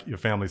sound like your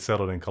family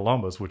settled in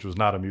Columbus, which was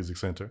not a music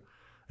center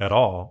at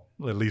all,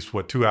 at least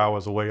 2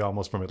 hours away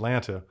almost from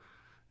Atlanta.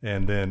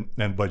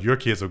 But your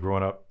kids are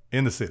growing up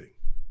in the city,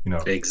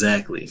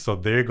 Exactly. so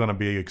they're going to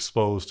be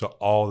exposed to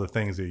all the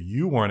things that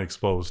you weren't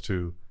exposed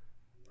to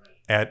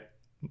at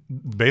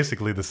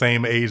basically the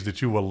same age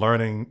that you were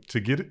learning to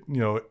get,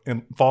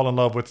 and fall in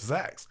love with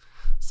sax.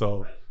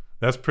 So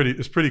it's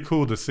pretty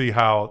cool to see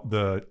how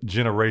the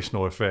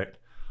generational effect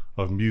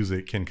of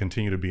music can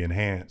continue to be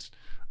enhanced.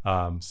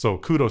 So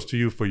kudos to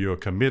you for your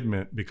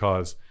commitment,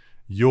 because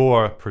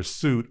your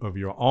pursuit of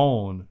your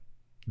own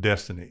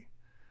destiny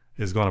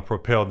is going to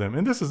propel them.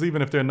 And this is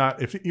even if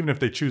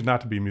they choose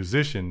not to be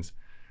musicians.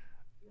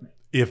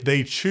 If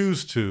they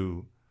choose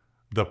to,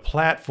 the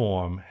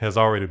platform has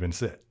already been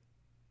set.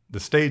 The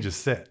stage is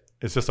set.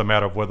 It's just a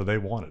matter of whether they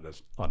want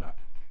it or not.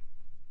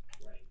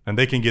 And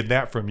they can get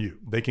that from you.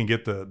 They can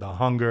get the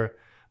hunger,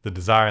 the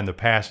desire, and the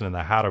passion, and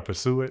the how to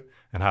pursue it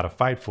and how to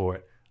fight for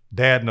it.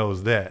 Dad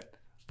knows that.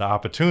 The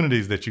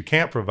opportunities that you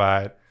can't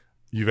provide,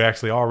 you've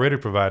actually already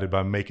provided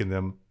by making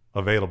them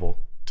available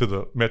to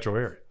the metro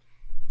area.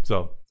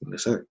 So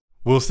Yes, sir.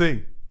 we'll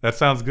see. That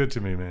sounds good to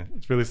me, man.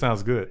 It really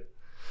sounds good.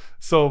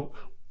 So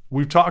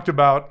we've talked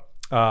about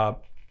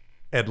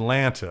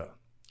Atlanta,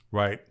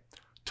 right?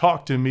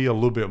 Talk to me a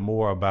little bit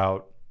more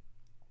about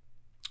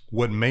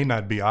what may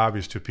not be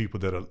obvious to people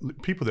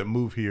that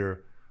move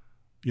here.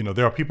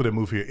 There are people that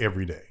move here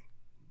every day.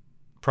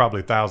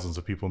 Probably thousands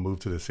of people move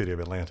to the city of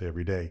Atlanta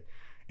every day.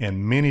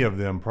 And many of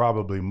them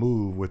probably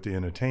move with the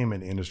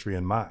entertainment industry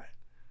in mind,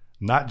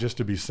 not just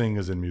to be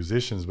singers and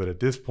musicians, but at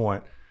this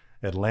point,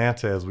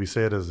 Atlanta, as we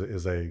said,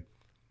 is a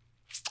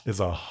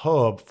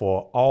hub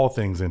for all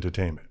things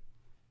entertainment.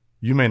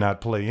 You may not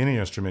play any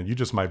instrument, you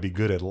just might be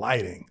good at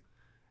lighting,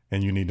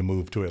 and you need to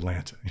move to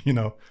Atlanta.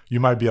 You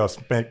might be a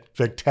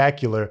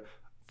spectacular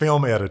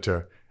film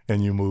editor,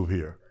 and you move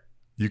here.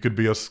 You could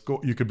be a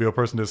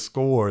person that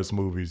scores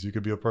movies. You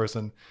could be a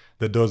person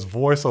that does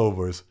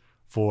voiceovers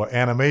for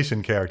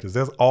animation characters.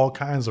 There's all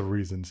kinds of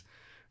reasons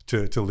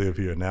to live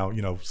here. Now,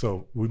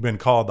 so we've been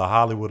called the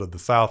Hollywood of the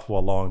South for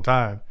a long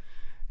time,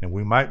 and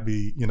we might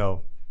be,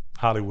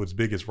 Hollywood's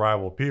biggest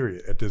rival,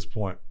 period, at this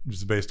point,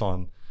 just based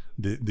on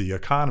the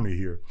economy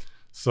here.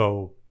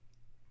 So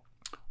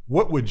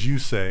what would you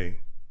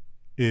say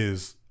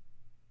has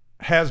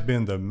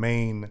been the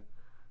main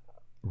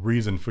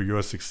reason for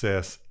your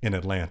success in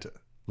Atlanta?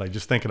 Like,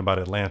 just thinking about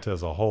Atlanta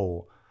as a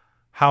whole,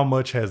 how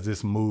much has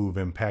this move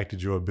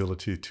impacted your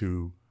ability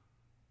to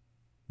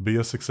be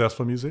a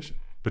successful musician,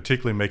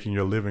 particularly making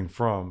your living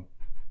from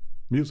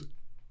music?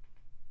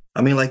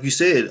 I mean, like you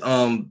said,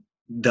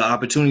 the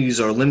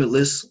opportunities are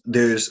limitless.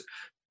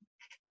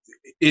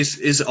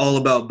 It's all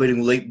about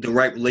building the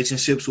right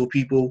relationships with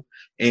people,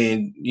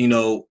 and even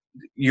though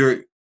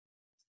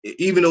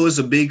it's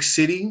a big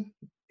city,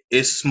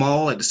 it's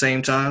small at the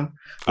same time.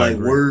 I Like,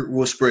 agree. word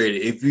will spread.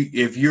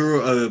 If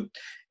you're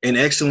an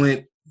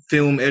excellent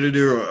film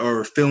editor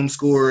or film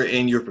scorer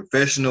and you're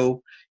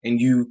professional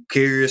and you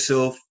carry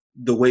yourself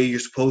the way you're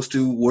supposed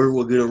to, word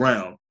will get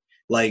around.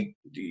 Like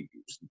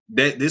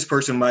that, this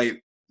person might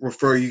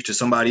refer you to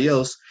somebody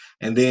else,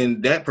 and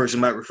then that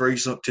person might refer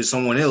you to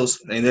someone else,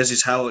 and that's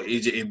just how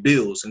it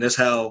builds, and that's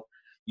how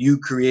you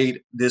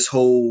create this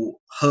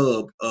whole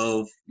hub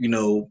of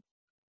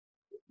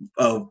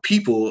of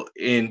people,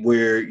 and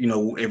where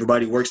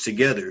everybody works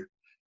together,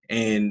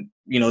 and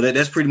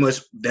that's pretty much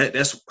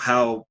that's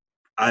how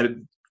I've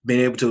been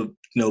able to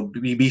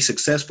be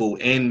successful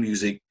in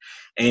music,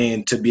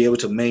 and to be able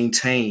to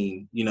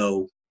maintain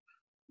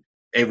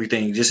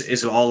everything. Just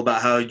it's all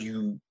about how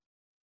you.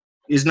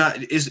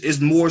 It's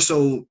more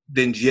so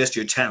than just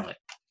your talent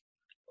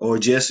or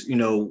just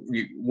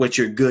what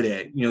you're good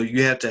at.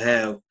 You have to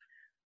have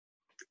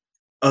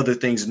other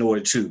things in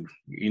order to,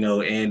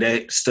 and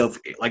that stuff,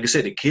 like I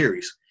said, it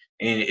carries.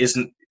 And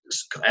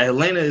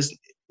Atlanta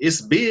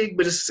it's big,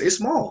 but it's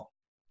small.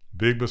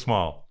 Big but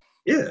small.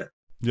 Yeah.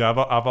 Yeah,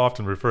 I've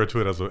often referred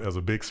to it as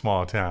a big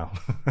small town.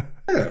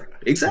 Yeah,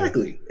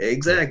 exactly.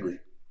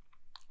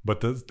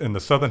 But the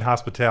Southern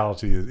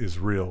hospitality is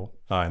real,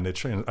 and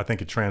I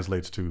think it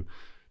translates to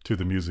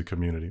the music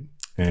community.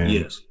 And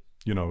yes,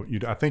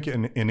 I think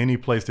in any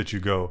place that you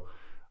go,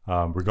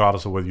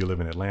 regardless of whether you live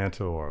in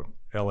Atlanta or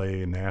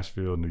LA,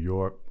 Nashville, New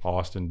York,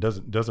 Austin,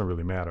 doesn't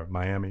really matter,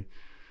 Miami,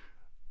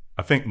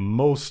 I think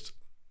most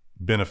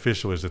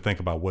beneficial is to think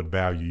about what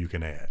value you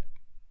can add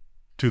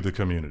to the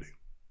community.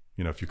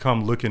 If you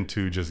come looking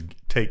to just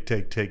take,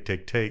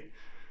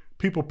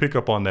 people pick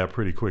up on that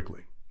pretty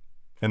quickly.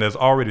 And there's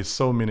already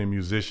so many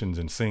musicians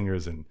and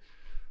singers and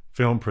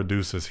film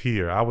producers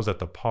here. I was at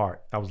the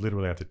park. I was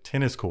literally at the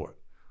tennis court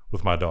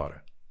with my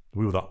daughter.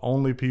 We were the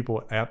only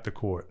people at the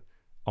court,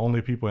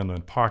 only people in the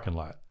parking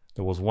lot.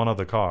 There was one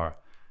other car,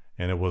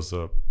 and it was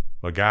a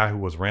guy who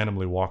was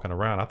randomly walking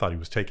around. I thought he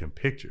was taking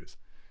pictures.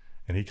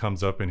 And he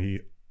comes up and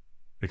he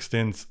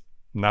extends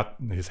not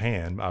his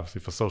hand,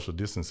 obviously for social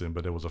distancing,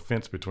 but there was a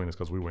fence between us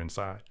because we were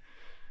inside.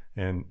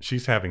 And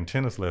she's having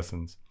tennis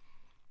lessons.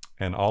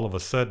 And all of a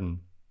sudden,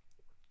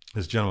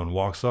 this gentleman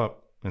walks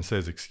up and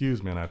says,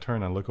 "Excuse me," and I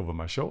turn and look over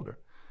my shoulder,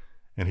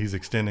 and he's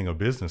extending a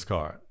business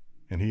card,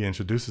 and he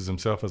introduces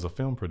himself as a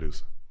film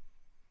producer.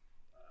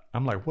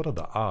 I'm like, what are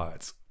the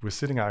odds? We're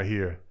sitting out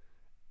here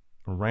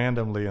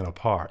randomly in a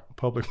park,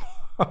 public,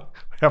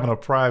 having a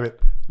private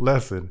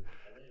lesson,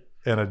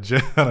 and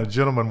a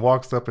gentleman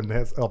walks up and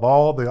has, of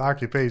all the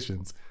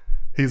occupations,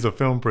 he's a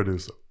film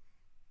producer.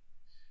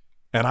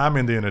 And I'm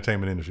in the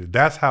entertainment industry.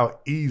 That's how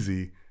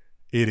easy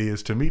it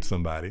is to meet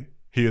somebody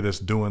here that's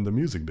doing the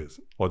music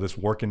business, or that's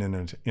working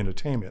in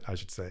entertainment, I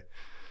should say.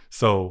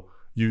 So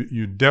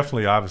you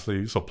definitely,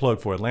 obviously, so plug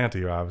for Atlanta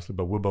here, obviously,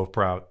 but we're both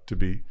proud to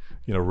be,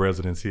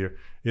 residents here.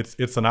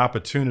 It's an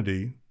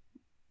opportunity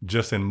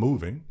just in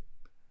moving.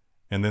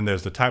 And then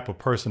there's the type of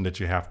person that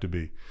you have to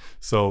be.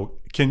 So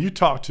can you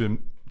talk to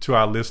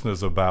our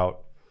listeners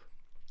about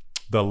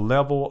the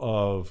level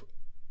of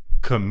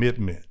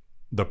commitment,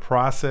 the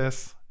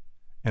process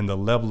and the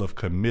level of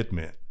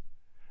commitment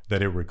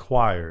that it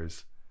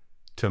requires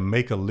to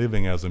make a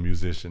living as a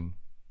musician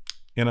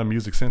in a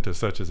music center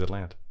such as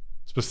Atlanta,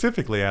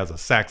 specifically as a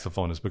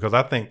saxophonist? Because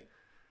I think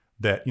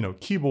that,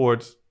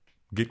 keyboards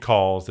get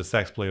calls that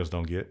sax players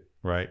don't get,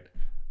 right?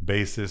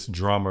 Bassists,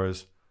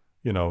 drummers,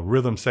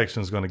 rhythm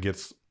section is going to get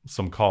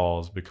some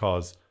calls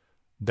because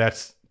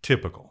that's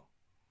typical.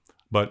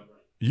 But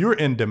you're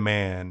in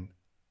demand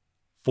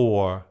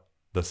for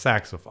the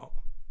saxophone.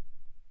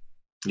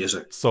 Yes,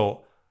 sir.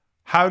 So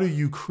how do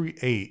you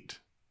create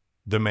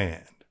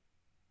demand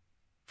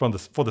for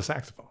the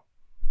saxophone?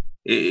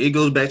 It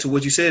goes back to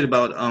what you said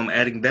about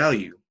adding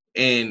value.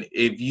 And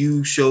if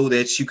you show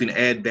that you can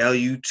add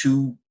value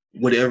to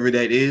whatever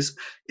that is,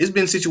 it's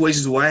been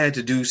situations where I had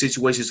to do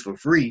situations for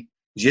free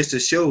just to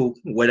show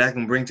what I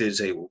can bring to the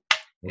table.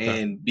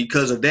 Okay. And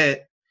because of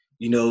that,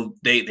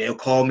 they'll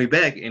call me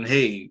back and,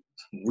 hey,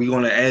 we're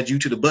going to add you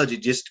to the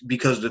budget just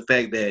because of the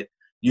fact that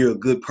you're a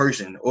good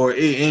person,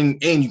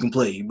 and you can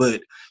play,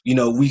 but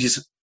we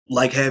just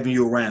like having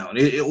you around.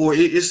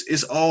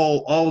 It's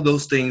all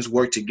those things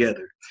work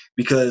together,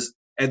 because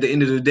at the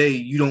end of the day,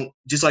 you don't,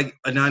 just like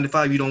a 9 to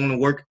 5, you don't want to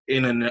work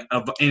in an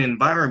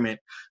environment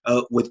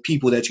with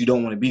people that you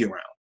don't want to be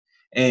around.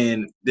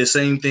 And the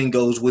same thing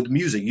goes with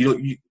music.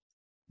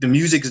 The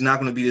music is not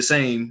going to be the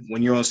same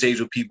when you're on stage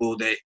with people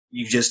that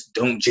you just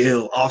don't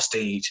gel off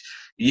stage.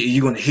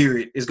 You're going to hear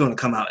it. It's going to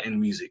come out in the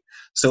music.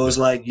 So it's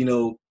like,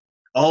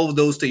 all of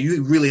those things,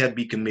 you really have to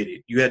be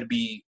committed. You have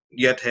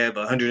to have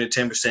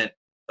 110%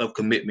 of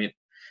commitment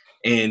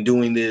in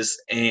doing this.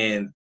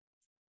 And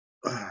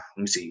let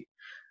me see.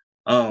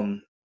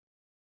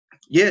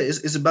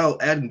 It's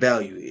about adding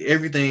value.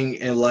 Everything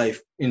in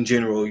life in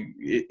general,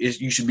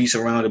 you should be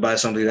surrounded by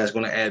something that's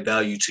going to add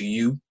value to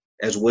you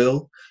as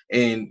well.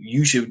 And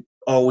you should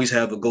always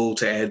have a goal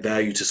to add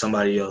value to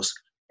somebody else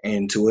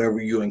and to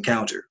whoever you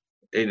encounter.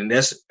 And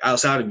that's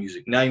outside of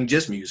music, not even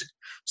just music.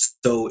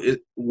 So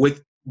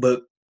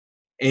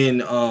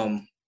in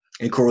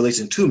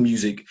correlation to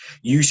music,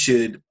 you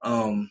should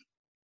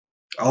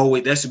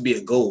Always, that should be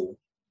a goal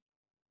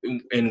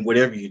in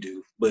whatever you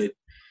do. But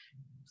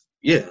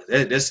yeah,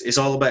 that's it's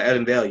all about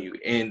adding value,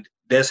 and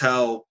that's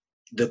how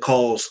the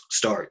calls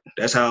start.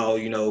 That's how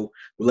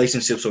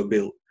relationships are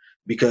built,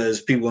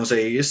 because people want to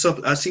say it's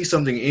something. I see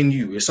something in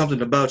you. It's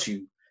something about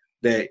you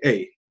that,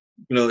 hey,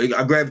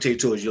 I gravitate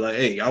towards you. Like,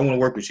 hey, I want to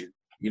work with you.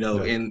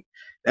 Yeah. And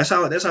that's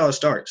how it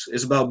starts.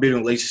 It's about building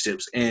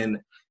relationships, and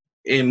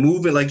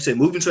moving, like you said,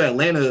 moving to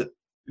Atlanta.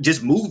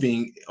 Just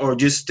moving or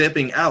just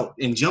stepping out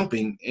and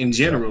jumping in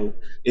general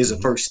is a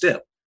first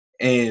step.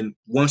 And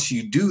once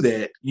you do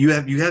that, you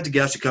have to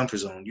get out your comfort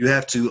zone. You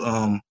have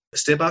to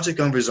step out your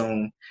comfort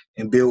zone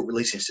and build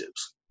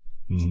relationships.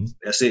 Mm-hmm.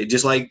 That's it.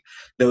 Just like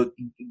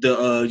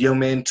the young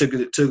man took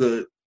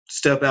a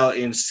step out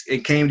and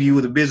came to you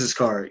with a business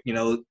card.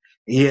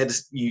 He had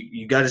to,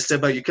 you got to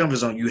step out your comfort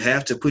zone. You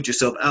have to put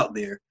yourself out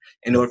there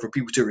in order for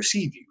people to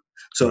receive you.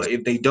 So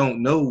if they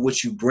don't know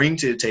what you bring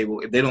to the table,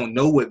 if they don't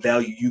know what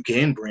value you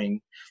can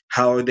bring,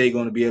 how are they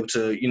going to be able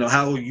to,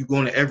 how are you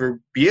going to ever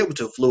be able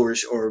to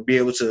flourish or be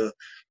able to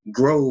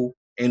grow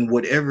in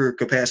whatever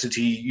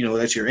capacity,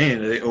 that you're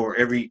in, or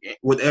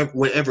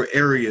whatever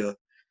area,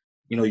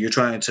 you're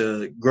trying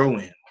to grow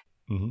in.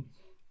 Mm-hmm.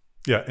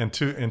 Yeah. And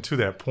to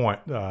that point,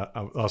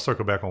 I'll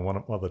circle back on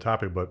one other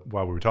topic, but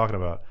while we were talking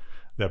about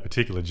that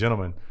particular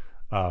gentleman,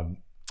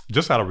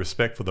 just out of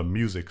respect for the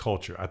music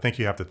culture, I think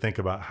you have to think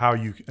about how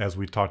you, as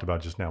we talked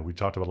about just now, we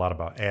talked a lot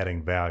about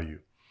adding value.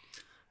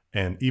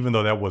 And even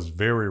though that was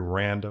very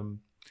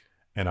random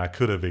and I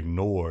could have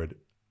ignored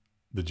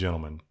the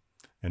gentleman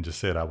and just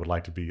said, I would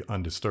like to be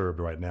undisturbed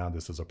right now.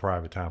 This is a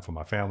private time for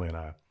my family and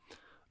I,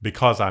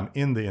 because I'm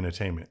in the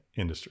entertainment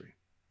industry,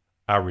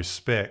 I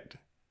respect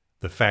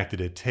the fact that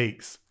it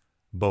takes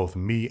both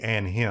me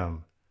and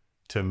him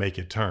to make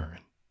it turn,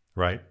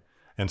 right?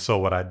 And so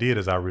what I did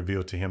is I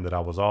revealed to him that I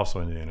was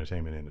also in the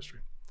entertainment industry,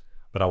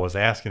 but I was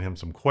asking him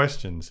some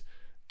questions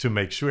to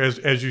make sure,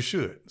 as you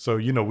should. So,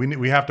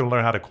 we have to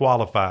learn how to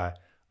qualify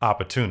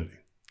opportunity,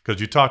 because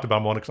you talked about,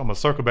 I'm going to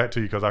circle back to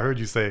you because I heard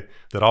you say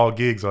that all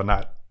gigs are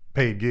not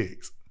paid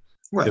gigs,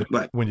 right,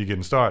 when you're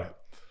getting started.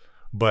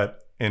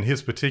 But in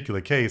his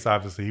particular case,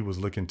 obviously he was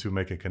looking to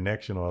make a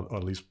connection or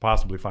at least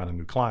possibly find a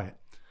new client.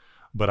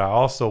 But I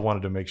also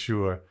wanted to make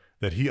sure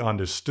that he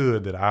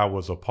understood that I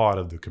was a part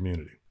of the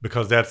community,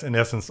 because that's in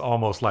essence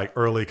almost like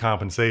early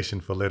compensation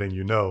for letting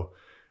you know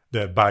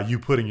that by you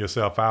putting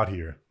yourself out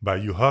here, by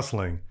you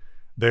hustling,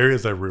 there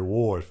is a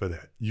reward for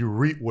that. You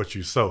reap what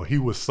you sow. He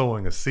was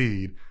sowing a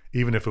seed,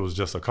 even if it was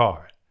just a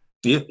card.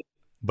 Yeah.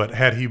 But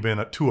had he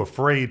been too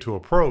afraid to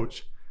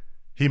approach,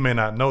 he may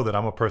not know that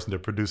I'm a person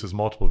that produces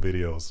multiple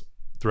videos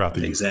throughout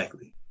the year.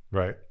 Exactly.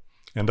 Right.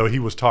 And though he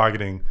was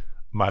targeting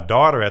my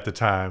daughter at the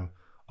time,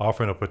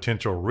 offering a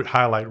potential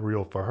highlight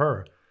reel for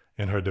her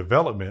in her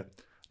development,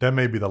 that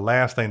may be the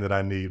last thing that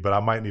I need, but I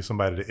might need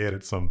somebody to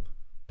edit some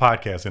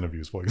podcast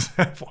interviews, for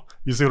example.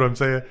 You see what I'm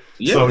saying?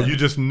 Yeah. So you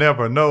just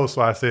never know.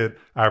 So I said,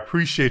 I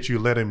appreciate you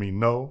letting me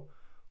know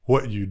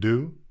what you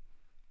do,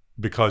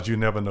 because you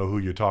never know who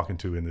you're talking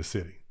to in this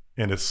city.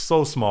 And it's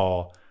so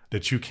small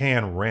that you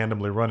can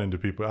randomly run into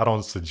people. I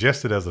don't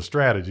suggest it as a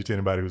strategy to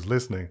anybody who's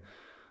listening,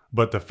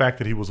 but the fact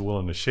that he was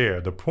willing to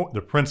share, the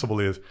principle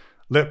is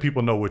let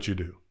people know what you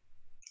do.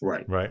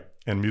 Right. Right.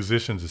 And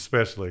musicians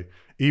especially,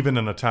 even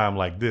in a time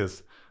like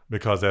this,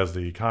 because as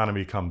the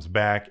economy comes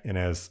back and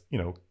as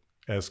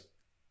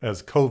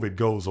COVID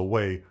goes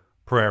away,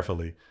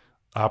 prayerfully,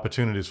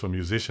 opportunities for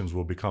musicians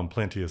will become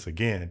plenteous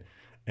again.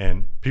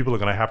 And people are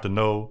going to have to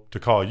know to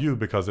call you,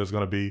 because there's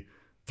going to be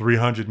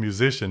 300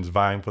 musicians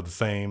vying for the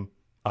same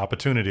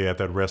opportunity at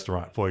that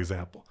restaurant, for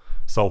example.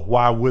 So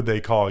why would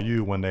they call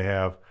you when they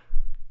have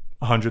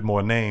 100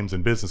 more names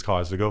and business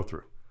cards to go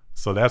through?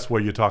 So that's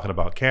where you're talking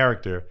about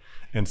character.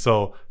 And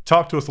so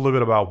talk to us a little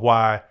bit about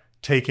why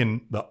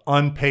taking the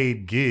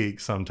unpaid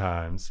gig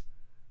sometimes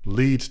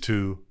leads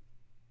to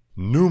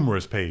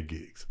numerous paid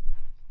gigs.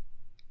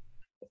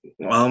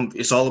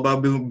 It's all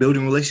about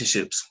building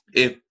relationships.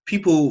 If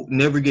people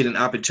never get an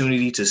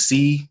opportunity to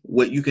see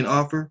what you can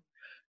offer,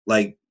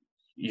 like,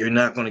 you're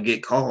not going to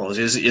get calls.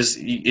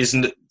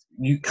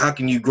 How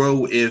can you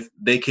grow if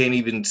they can't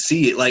even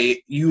see it?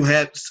 Like, you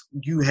have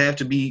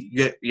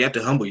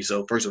to humble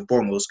yourself first and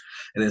foremost,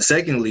 and then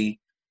secondly,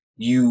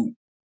 you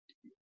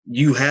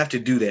have to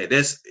do that.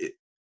 That's,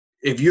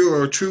 if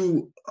you're a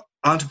true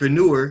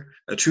entrepreneur,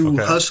 a true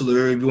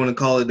hustler, if you want to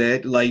call it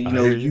that. Like,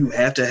 you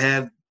have to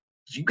have.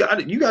 You got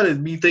to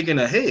be thinking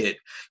ahead.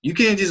 You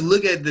can't just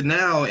look at the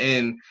now,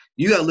 and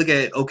you got to look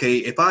at, okay,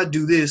 if I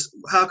do this,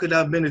 how could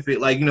I benefit?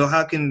 Like,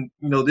 how can,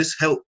 this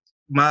help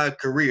my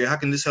career? How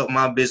can this help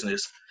my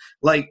business?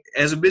 Like,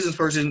 as a business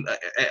person,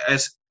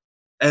 as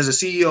a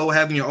CEO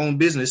having your own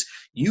business,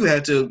 you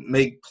have to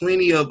make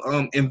plenty of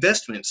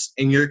investments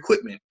in your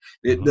equipment.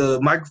 The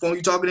microphone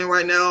you're talking in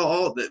right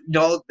now,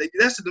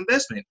 that's an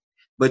investment.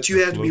 But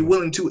you have to be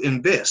willing to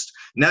invest,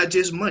 not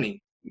just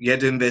money. You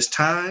have to invest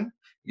time.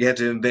 You have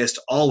to invest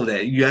all of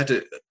that. You have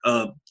to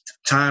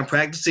time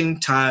practicing,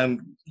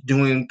 time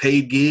doing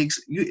paid gigs.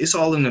 It's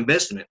all an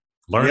investment.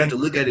 You have Learning. to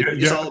look at it.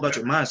 It's all about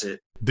your mindset.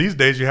 These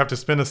days, you have to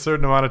spend a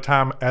certain amount of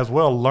time as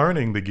well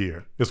learning the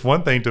gear. It's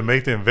one thing to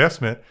make the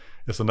investment.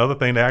 It's another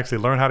thing to actually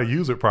learn how to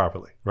use it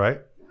properly,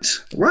 right?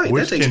 Right.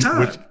 That takes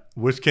time.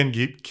 Which can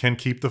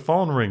keep the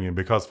phone ringing,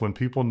 because when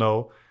people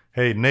know,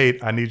 hey,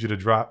 Nate, I need you to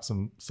drop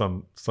some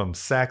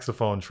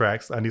saxophone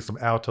tracks. I need some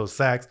alto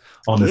sax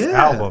on this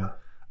album.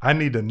 I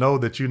need to know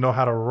that you know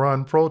how to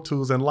run Pro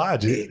Tools and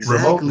Logic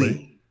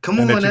remotely. Come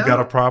and on that now. you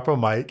got a proper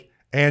mic,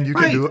 and you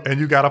can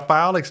you got a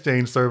file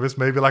exchange service,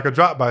 maybe like a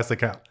Dropbox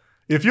account.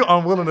 If you're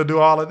unwilling to do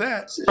all of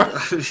that,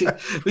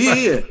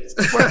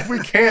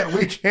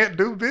 we can't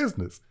do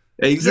business.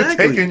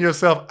 Exactly. You're taking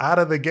yourself out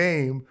of the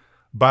game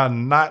by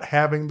not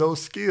having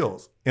those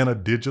skills in a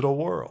digital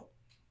world.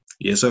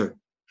 Yes, sir.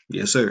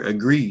 Yes, sir.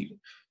 Agreed.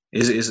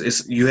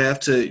 It's you have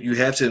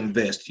to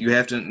invest. You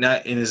have to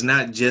not, and it's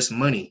not just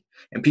money.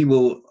 And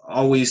people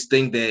always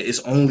think that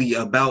it's only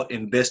about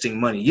investing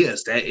money.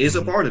 Yes, that is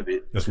a part of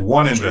it. That's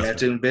one investment. You have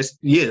to invest.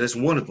 Yeah, that's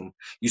one of them.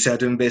 You just have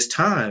to invest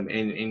time,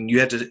 and you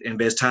have to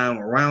invest time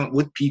around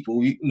with people.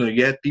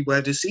 People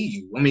have to see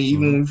you. I mean,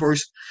 even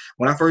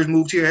when I first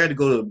moved here, I had to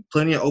go to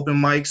plenty of open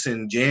mics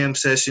and jam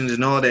sessions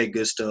and all that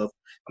good stuff.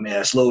 I mean,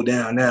 I slowed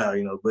down now,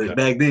 but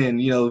back then,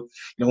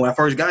 when I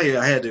first got here,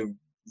 I had to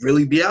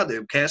really be out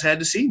there. Cats had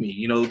to see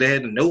me. They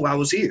had to know I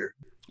was here.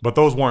 But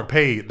those weren't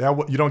paid.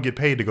 You don't get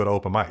paid to go to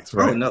open mics,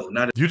 right? Oh, no,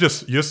 not at all.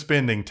 You're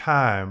spending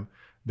time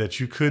that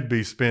you could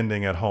be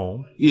spending at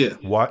home. Yeah.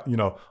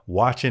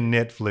 Watching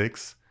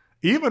Netflix,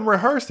 even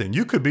rehearsing.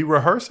 You could be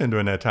rehearsing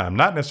during that time,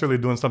 not necessarily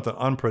doing something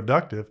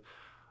unproductive.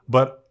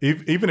 But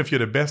even if you're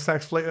the best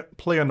sax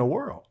player in the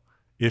world,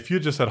 if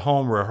you're just at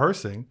home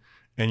rehearsing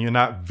and you're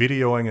not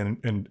videoing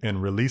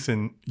and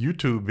releasing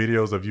YouTube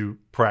videos of you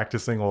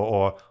practicing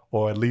or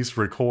at least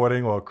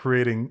recording or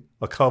creating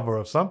a cover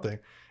of something,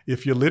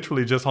 if you're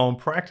literally just home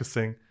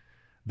practicing,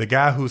 the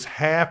guy who's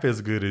half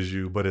as good as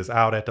you but is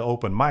out at the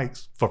open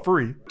mics for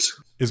free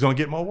is going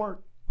to get more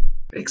work.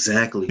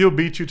 Exactly. He'll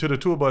beat you to the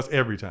tour bus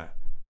every time.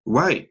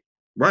 Right.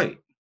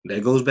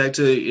 That goes back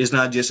to, it's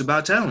not just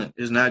about talent.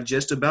 It's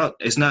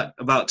not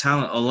about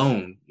talent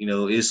alone.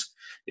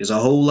 It's a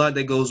whole lot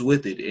that goes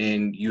with it,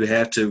 and you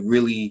have to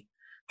really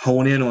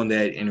hone in on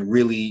that and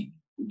really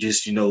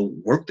just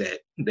work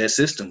that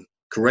system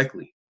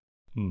correctly.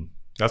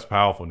 That's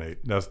powerful,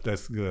 Nate.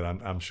 That's good.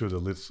 I'm sure the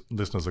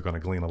listeners are going to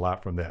glean a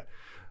lot from that.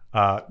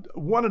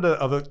 One of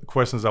the other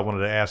questions I wanted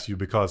to ask you,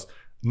 because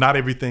not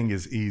everything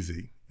is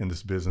easy in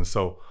this business.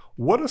 So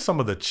what are some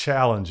of the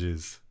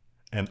challenges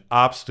and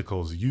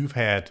obstacles you've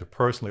had to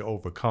personally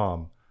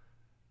overcome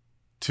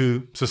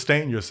to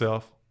sustain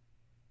yourself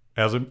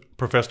as a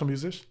professional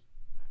musician?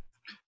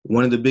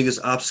 One of the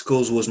biggest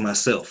obstacles was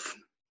myself.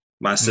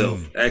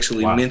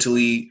 Actually, wow.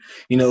 Mentally,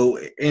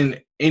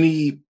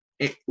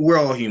 we're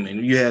all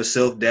human. You have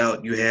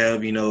self-doubt. You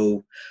have,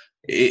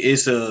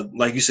 it's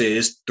like you said,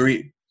 it's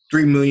 3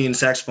 million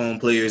saxophone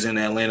players in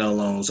Atlanta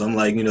alone. So I'm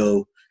like,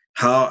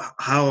 how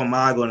am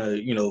I going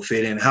to,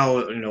 fit in?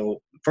 How,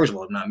 first of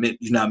all,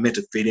 you're not meant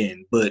to fit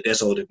in, but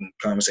that's all different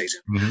conversation.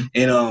 Mm-hmm.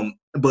 And,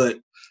 but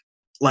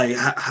like,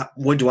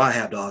 what do I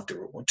have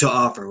to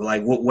offer?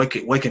 Like,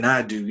 what can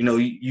I do?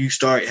 You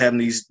start having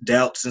these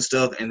doubts and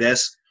stuff, and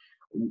that's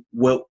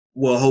what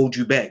will hold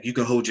you back. You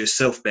can hold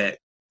yourself back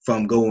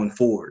from going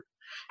forward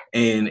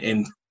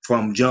and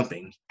from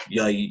jumping.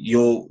 Yeah,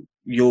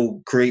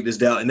 you'll create this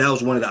doubt, and that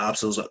was one of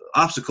the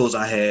obstacles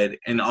I had.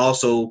 And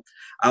also,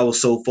 I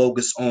was so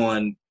focused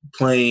on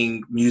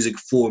playing music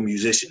for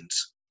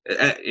musicians,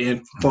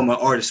 and from an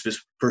artist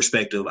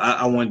perspective,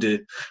 I want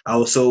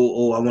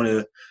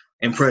to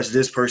impress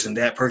this person,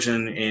 that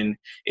person, and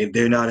if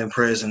they're not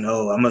impressed, and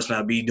I must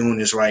not be doing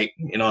this right,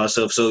 and all that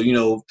stuff. So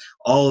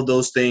all of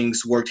those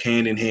things worked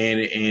hand in hand,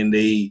 and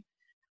they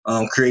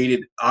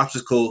created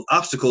obstacles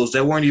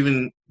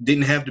that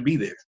didn't have to be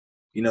there.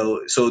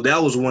 So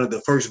that was one of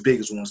the first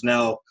biggest ones.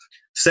 Now,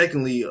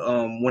 secondly,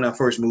 when I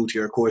first moved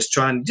here, of course,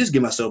 trying to just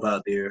get myself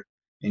out there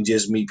and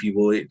just meet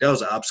people, that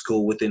was an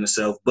obstacle within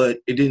itself. But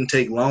it didn't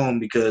take long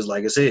because,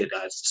 like I said,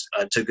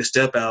 I took a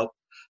step out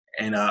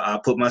and I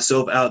put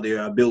myself out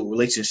there. I built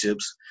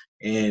relationships,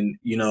 and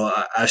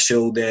I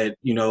showed that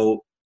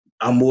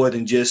I'm more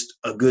than just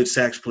a good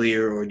sax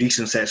player or a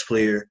decent sax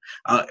player.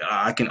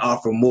 I can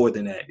offer more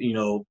than that.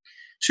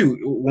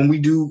 When we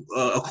do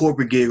a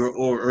corporate gig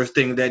or a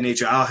thing of that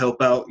nature, I'll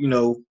help out,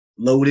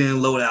 load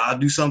in, load out. I'll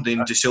do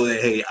something to show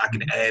that, hey, I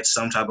can add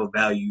some type of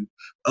value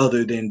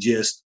other than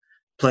just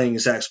playing a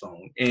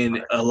saxophone.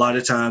 And a lot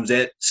of times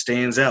that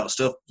stands out.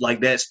 Stuff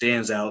like that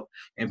stands out,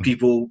 and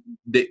people,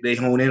 they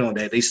hone in on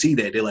that. They see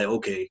that. They're like,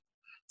 okay,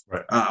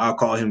 right, I'll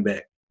call him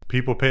back.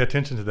 People pay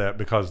attention to that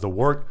because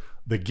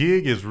the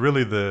gig is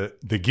really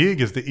the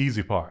gig is the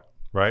easy part,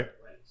 right?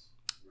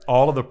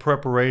 All of the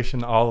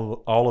preparation,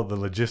 all of the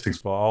logistics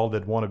for all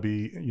that want to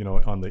be,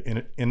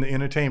 in the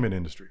entertainment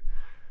industry.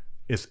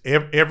 It's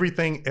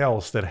everything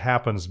else that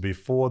happens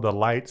before the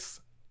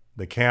lights,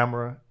 the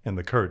camera, and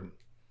the curtain.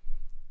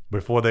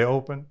 Before they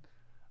open,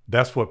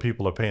 that's what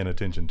people are paying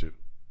attention to,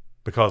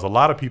 because a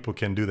lot of people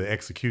can do the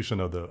execution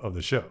of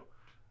the show.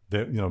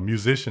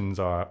 Musicians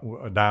are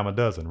a dime a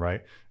dozen,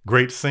 right?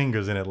 Great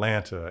singers in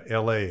Atlanta,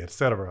 LA,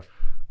 etc.,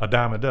 a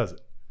dime a dozen.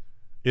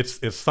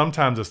 It's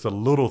sometimes it's the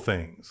little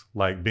things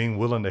like being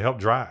willing to help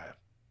drive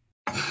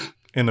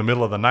in the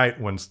middle of the night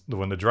when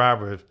the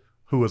driver,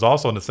 who is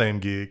also in the same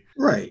gig,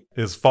 right,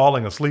 is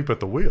falling asleep at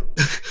the wheel.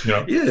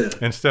 Yeah.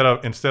 Instead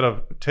of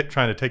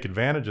trying to take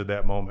advantage of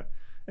that moment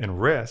and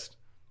rest,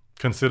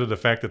 consider the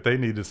fact that they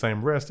need the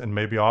same rest and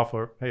maybe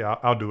offer, hey,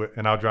 I'll do it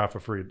and I'll drive for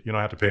free. You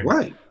don't have to pay me.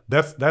 Right.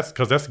 That's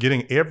because that's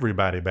getting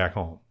everybody back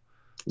home,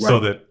 Right. so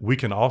that we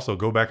can also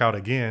go back out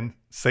again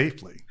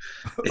safely,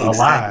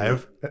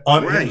 alive,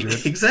 uninjured.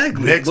 Right.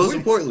 Exactly. Next Most week.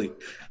 importantly,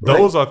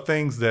 Those are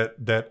things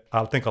that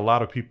I think a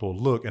lot of people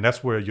look, and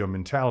that's where your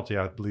mentality,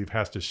 I believe,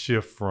 has to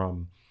shift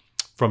from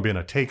being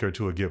a taker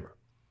to a giver.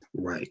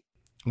 Right.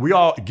 We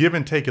all give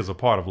and take is a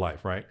part of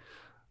life, right?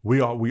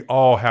 We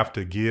all have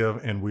to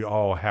give and we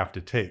all have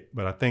to take.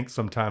 But I think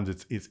sometimes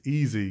it's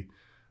easy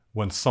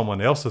when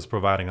someone else is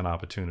providing an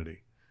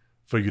opportunity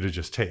for you to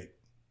just take.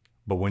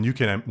 But when you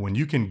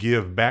can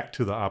give back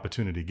to the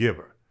opportunity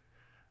giver,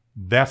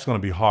 that's going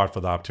to be hard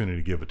for the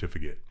opportunity giver to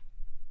forget.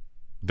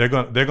 They're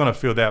going to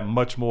feel that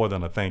much more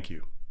than a thank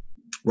you.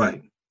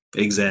 Right.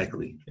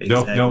 Exactly.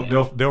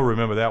 They'll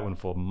remember that one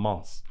for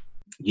months.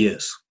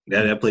 Yes,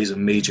 that plays a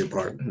major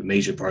part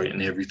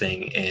in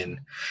everything. And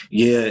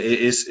yeah,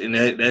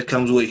 that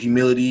comes with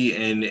humility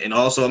and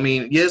also, I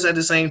mean, yes, at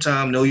the same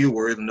time, know your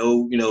worth,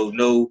 know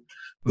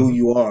who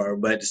you are,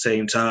 but at the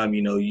same time,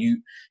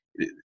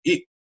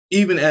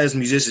 even as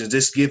musicians,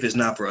 this gift is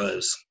not for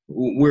us.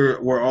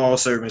 We're all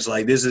servants.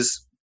 Like, this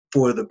is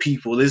for the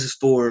people. This is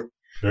for,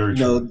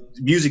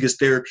 music is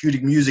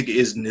therapeutic. Music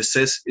is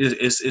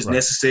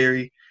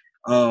necessary.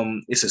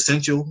 It's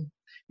essential.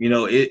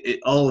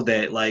 All of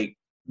that, like,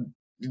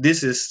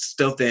 this is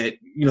stuff that,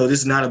 this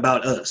is not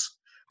about us.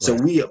 So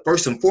we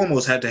first and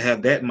foremost have to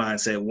have that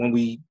mindset when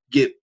we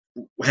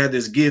have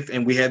this gift,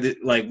 and we have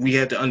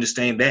to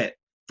understand that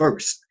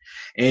first.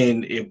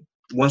 And if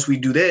once we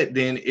do that,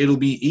 then it'll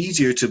be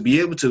easier to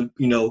be able to,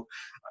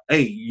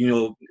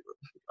 hey,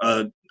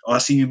 I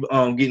see you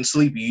getting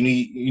sleepy.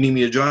 You need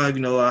me to drive.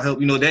 I'll help.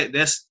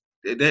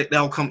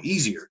 That'll come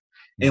easier.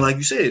 And like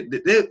you said,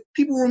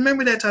 people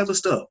remember that type of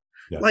stuff.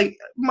 Yeah. Like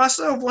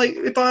myself, like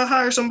if I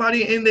hire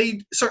somebody and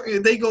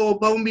they go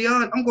above and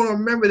beyond, I'm going to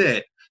remember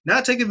that.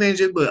 Not take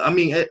advantage of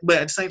it, but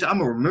at the same time, I'm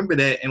gonna remember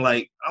that, and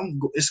like I'm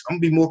gonna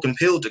be more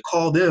compelled to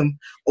call them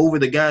over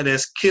the guy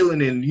that's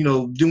killing and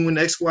doing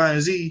X, Y,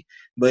 and Z.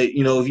 But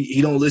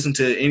he don't listen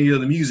to any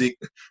of the music,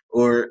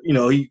 or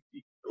he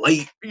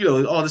late,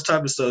 all this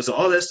type of stuff. So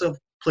all that stuff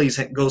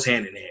goes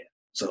hand in hand.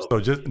 So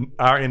just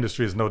our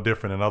industry is no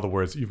different. In other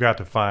words, you've got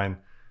to find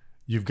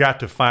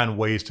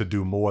ways to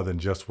do more than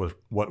just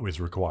what is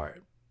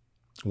required.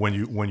 When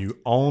you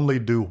only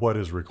do what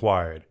is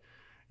required,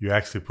 you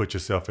actually put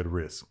yourself at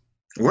risk.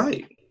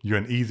 Right. You're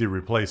an easy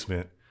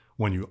replacement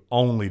when you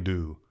only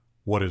do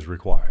what is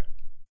required.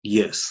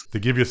 Yes. To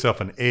give yourself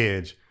an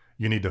edge,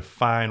 you need to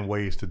find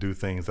ways to do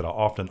things that are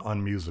often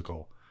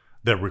unmusical,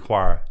 that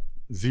require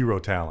zero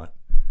talent.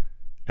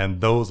 And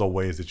those are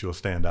ways that you'll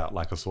stand out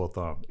like a sore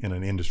thumb in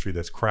an industry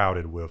that's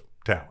crowded with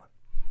talent.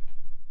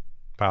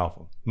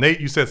 Powerful. Nate,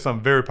 you said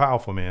something very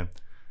powerful, man.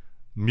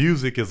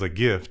 Music is a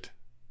gift,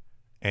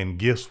 and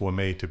gifts were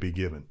made to be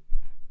given.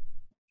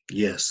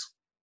 Yes.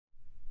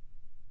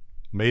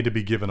 Made to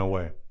be given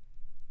away.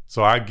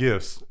 So our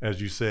gifts, as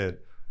you said,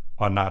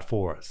 are not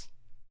for us.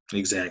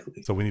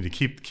 Exactly. So we need to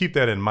keep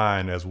that in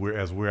mind as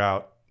we're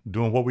out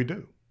doing what we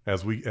do.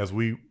 As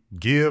we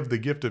give the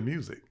gift of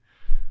music,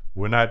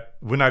 we're not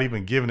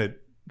even giving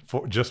it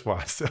for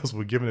ourselves.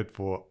 We're giving it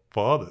for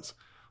others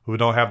who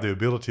don't have the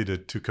ability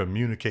to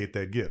communicate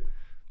that gift.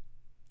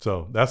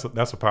 So that's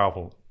a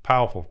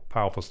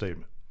powerful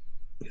statement.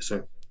 Yes,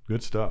 sir.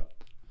 Good stuff.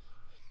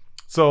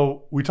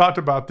 So we talked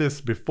about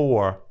this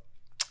before.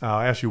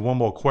 I'll ask you one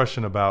more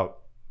question about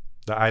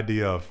the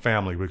idea of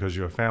family, because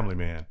you're a family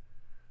man.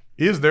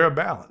 Is there a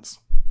balance?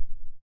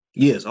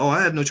 Yes. Oh,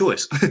 I have no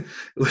choice. I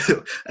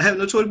have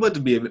no choice but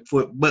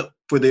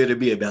for there to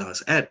be a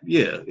balance.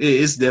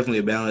 It's definitely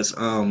a balance.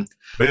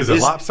 But is it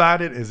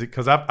lopsided? Is it,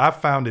 because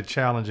I've found it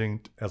challenging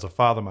as a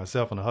father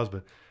myself and a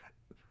husband.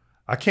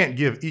 I can't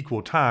give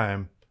equal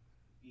time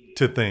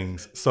to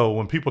things. So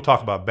when people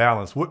talk about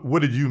balance,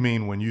 what did you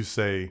mean when you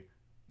say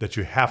that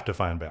you have to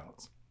find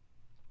balance?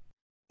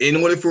 In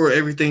order for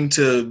everything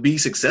to be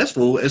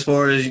successful, as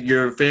far as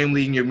your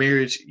family and your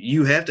marriage,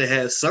 you have to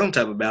have some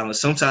type of balance,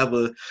 some type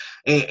of,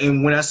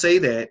 and when I say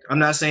that, I'm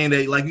not saying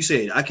that, like you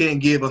said, I can't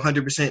give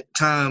 100%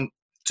 time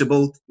to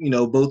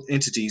both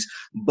entities.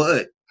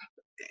 But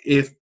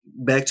if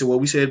back to what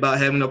we said about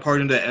having a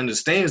partner that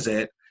understands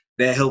that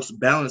helps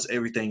balance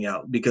everything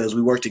out, because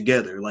we work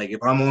together. Like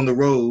if I'm on the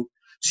road,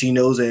 she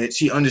knows that,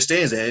 she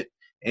understands that,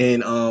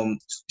 and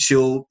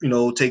she'll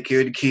take care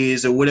of the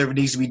kids or whatever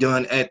needs to be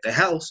done at the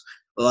house.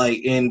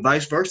 Like, and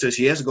vice versa,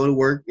 she has to go to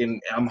work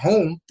and I'm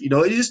home.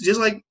 It's just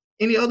like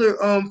any other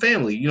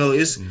family.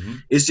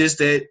 It's just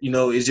that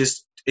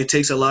it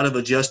takes a lot of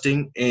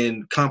adjusting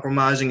and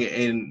compromising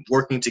and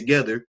working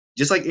together,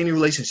 just like any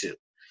relationship.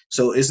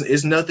 So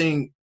it's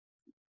nothing.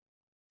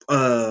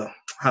 How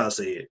to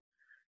say it?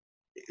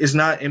 It's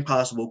not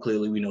impossible.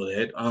 Clearly, we know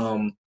that.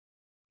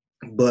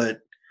 But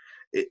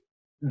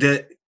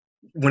that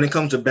when it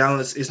comes to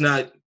balance, it's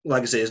not,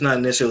 like I said, it's not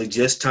necessarily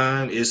just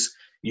time. It's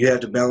you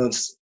have to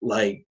balance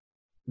like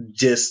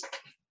just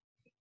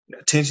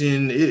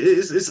attention.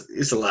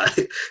 It's a lot.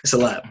 It's a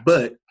lot.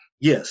 But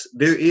yes,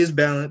 there is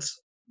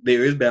balance.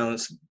 There is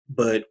balance.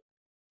 But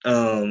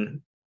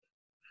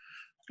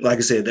like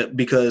I said, that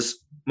because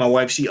my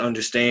wife, she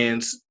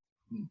understands,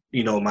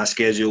 my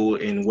schedule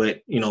and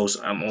what,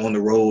 I'm on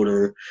the road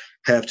or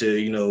have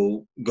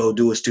to, go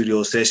do a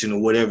studio session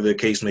or whatever the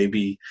case may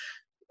be.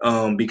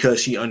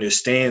 Because she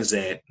understands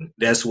that,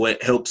 that's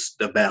what helps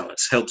the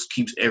balance, helps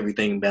keeps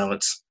everything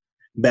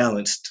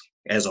balanced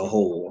as a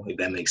whole, if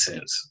that makes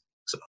sense.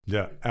 So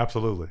Yeah,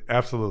 absolutely.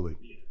 Absolutely.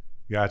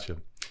 Gotcha.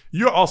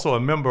 You're also a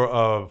member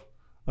of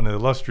an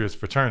illustrious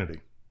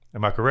fraternity.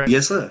 Am I correct?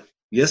 yes, sir.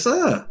 Yes,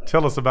 sir.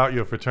 Tell us about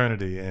your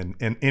fraternity and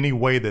in any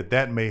way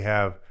that may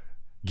have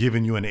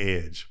given you an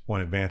edge or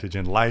an advantage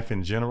in life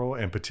in general,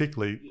 and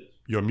particularly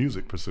your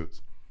music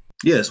pursuits.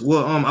 Yes.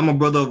 Well, I'm a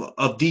brother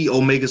of the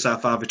Omega Psi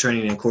Phi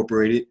Fraternity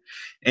Incorporated,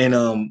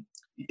 and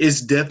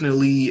it's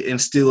definitely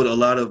instilled a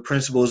lot of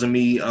principles in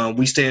me.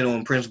 We stand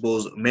on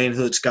principles: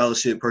 manhood,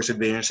 scholarship,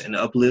 perseverance, and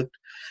uplift.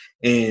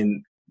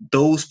 And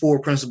those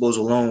four principles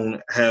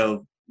alone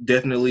have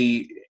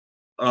definitely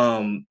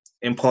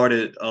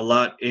imparted a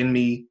lot in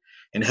me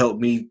and helped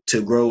me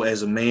to grow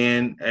as a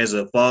man, as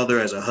a father,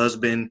 as a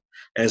husband,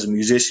 as a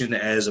musician,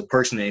 as a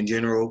person in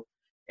general.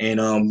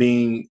 And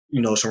being,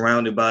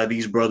 surrounded by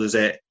these brothers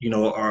that,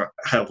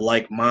 have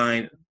like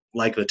mind,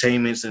 like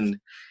attainments, and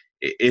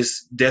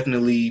it's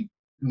definitely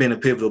been a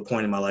pivotal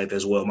point in my life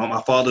as well.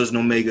 My father's an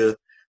Omega,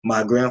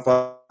 my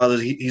grandfather,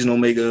 he's an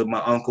Omega,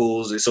 my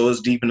uncles, and so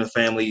it's deep in the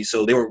family.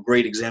 So they were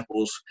great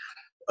examples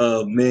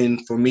of men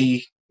for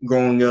me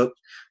growing up.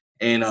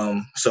 And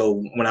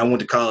so when I went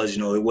to college,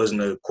 it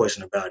wasn't a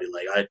question about it.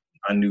 Like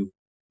I knew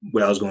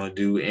what I was going to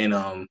do.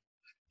 And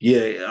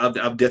yeah,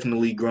 I've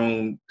definitely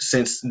grown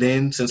since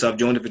then. Since I've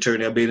joined the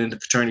fraternity, I've been in the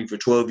fraternity for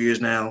 12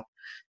 years now,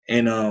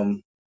 and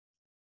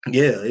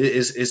yeah,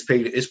 it's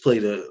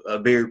played a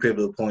very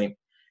pivotal point.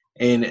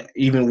 And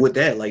even with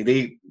that, like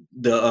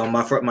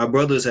my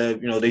brothers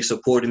have, they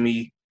supported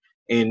me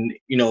in,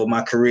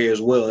 my career as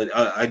well.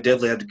 I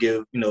definitely have to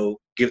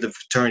give the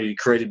fraternity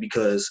credit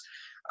because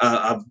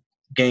I've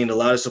gained a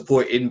lot of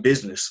support in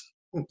business,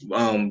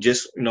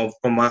 just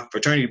from my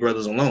fraternity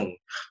brothers alone.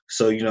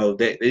 So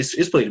that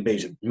it's played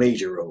a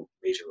major role.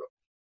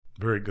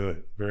 Very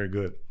good. Very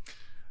good.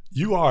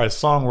 You are a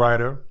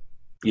songwriter,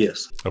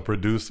 Yes. a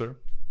producer,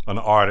 an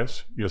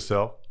artist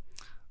yourself.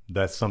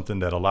 That's something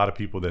that a lot of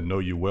people that know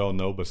you well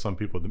know, but some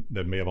people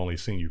that may have only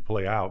seen you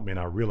play out may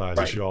not realize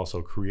that you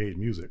also create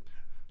music.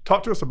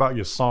 Talk to us about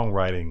your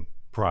songwriting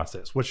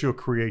process. What's your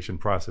creation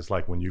process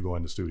like when you go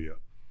in the studio?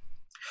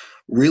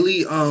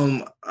 Really,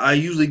 I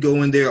usually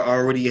go in there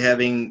already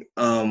having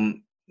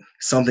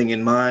something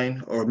in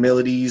mind, or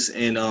melodies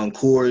and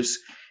chords.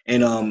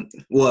 And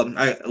well,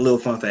 a little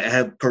fun fact: I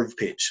have perfect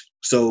pitch.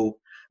 So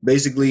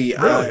basically,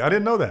 Really, I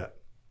didn't know that.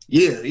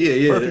 Yeah,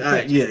 Perfect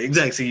pitch. yeah,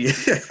 exactly.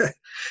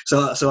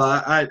 So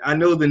I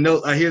know the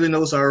note. I hear the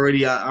notes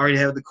already. I already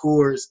have the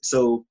chords.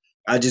 So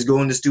I just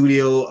go in the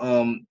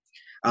studio.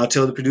 I'll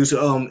tell the producer.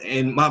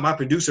 And my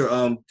producer,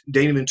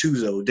 Dana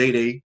Ventuzo, Day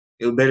Day,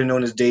 it was better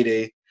known as Day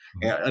Day.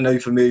 And I know you're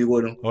familiar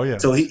with him. Oh yeah.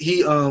 So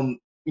he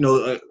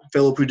a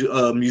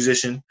fellow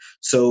musician.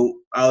 So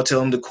I'll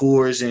tell him the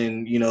chords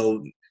and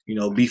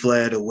B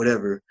flat or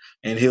whatever,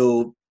 and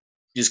he'll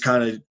just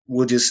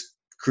we'll just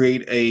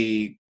create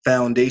a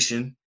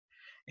foundation,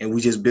 and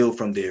we just build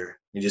from there,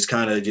 and just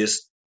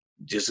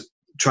just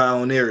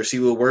trial and error, see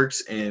what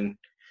works. And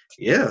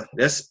yeah,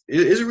 it's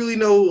really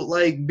no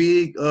like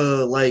big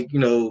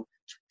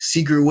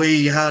secret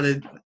way how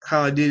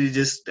I did it.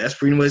 Just that's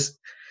pretty much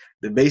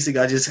the basic.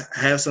 I just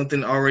have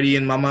something already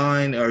in my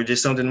mind or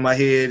just something in my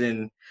head,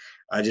 and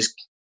I just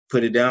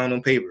put it down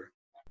on paper.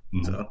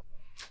 Mm-hmm.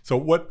 So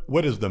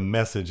what is the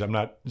message? I'm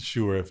not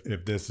sure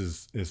if this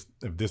is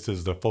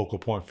the focal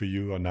point for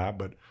you or not,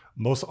 but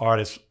most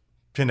artists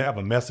tend to have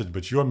a message,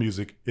 but your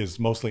music is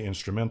mostly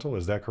instrumental.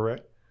 Is that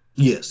correct?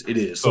 Yes, it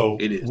is. So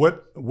it is.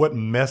 What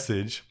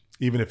message,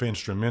 even if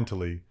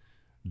instrumentally,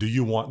 do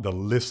you want the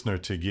listener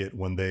to get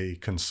when they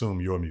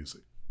consume your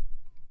music?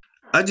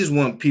 I just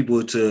want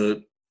people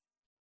to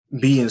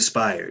be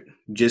inspired,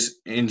 just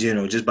in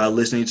general, just by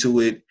listening to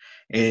it.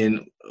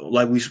 And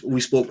like we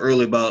spoke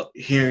earlier about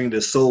hearing the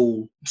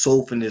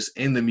soulfulness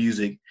in the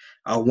music.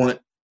 And one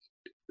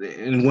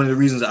of the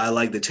reasons I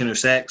like the tenor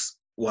sax,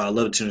 well, I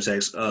love the tenor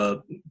sax,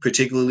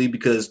 particularly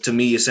because to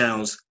me it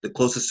sounds the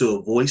closest to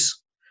a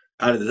voice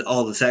out of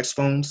all the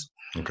saxophones.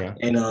 Okay.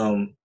 And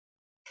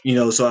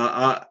so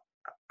I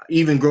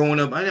even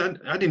growing up, I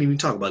didn't even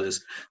talk about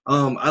this.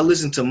 I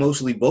listened to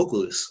mostly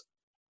vocalists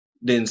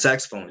than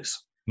saxophonists.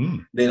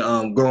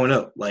 Then growing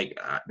up, like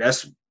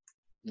that's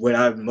what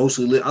I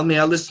mostly I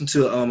listened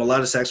to a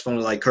lot of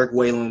saxophonists like Kirk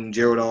Whalum,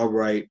 Gerald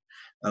Albright,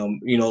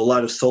 You know, a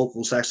lot of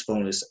soulful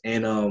saxophonists,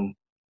 and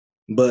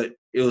but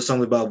it was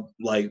something about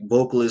like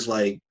vocalists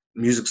like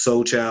Musiq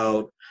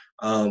Soulchild,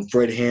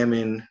 Fred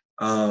Hammond,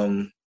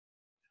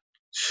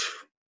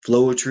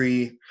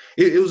 Floetry.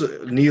 It was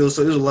Neil,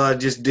 so there's a lot of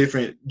just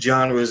different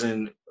genres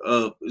and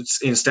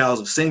styles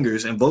of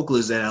singers and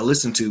vocalists that I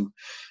listen to,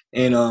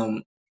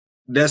 and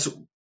that's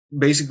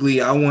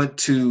basically I want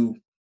to.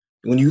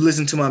 When you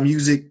listen to my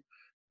music,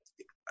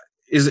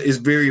 is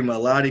very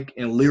melodic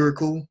and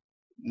lyrical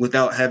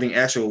without having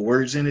actual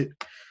words in it.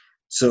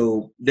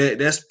 So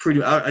that's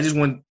pretty.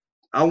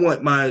 I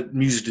want my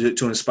music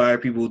to inspire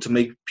people, to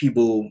make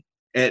people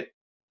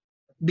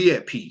be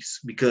at peace,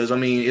 because I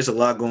mean it's a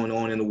lot going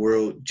on in the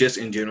world just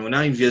in general,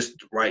 not even just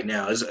right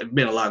now. It's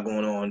been a lot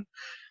going on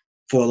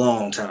for a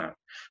long time.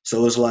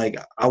 So it's like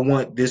I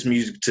want this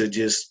music to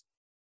just,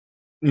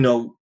 you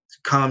know,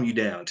 calm you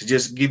down, to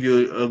just give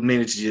you a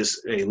minute to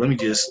just, hey, let me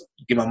just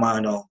get my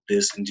mind off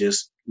this and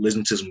just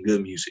listen to some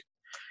good music.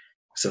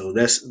 So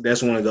that's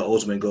one of the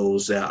ultimate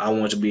goals that I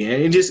want to be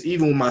in. And just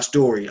even with my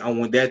story, I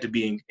want that to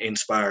be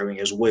inspiring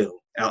as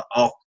well,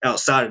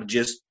 outside of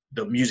just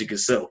the music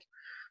itself.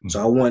 So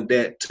I want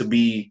that to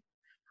be,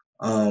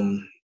 I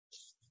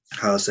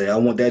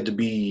want that to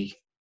be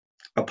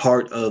a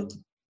part of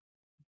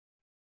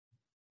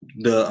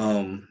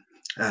the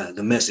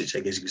message,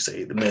 I guess you could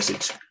say, the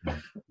message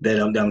that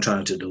I'm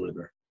trying to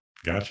deliver.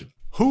 Gotcha.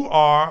 Who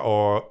are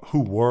or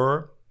who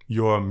were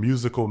your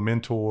musical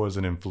mentors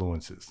and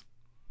influences?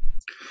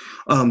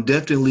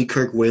 Definitely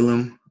Kirk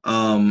Whalum.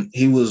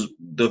 He was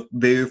the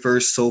very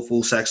first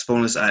soulful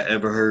saxophonist I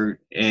ever heard.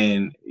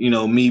 And, you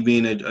know, me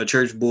being a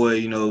church boy,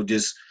 you know,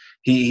 just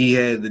he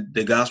had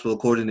the Gospel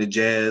According to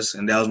Jazz,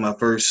 and that was my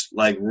first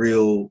like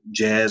real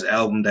jazz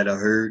album that I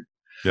heard.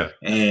 Yeah.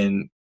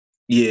 And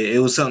yeah, it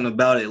was something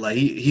about it. Like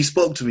he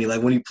spoke to me.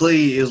 Like when he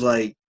played, it was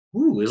like,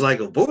 ooh, it's like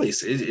a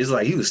voice. It's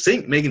like he was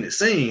making it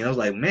sing. I was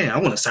like, man, I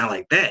want to sound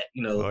like that.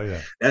 You know, oh,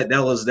 yeah. that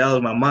was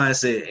my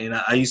mindset. And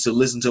I used to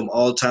listen to him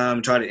all the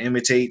time, try to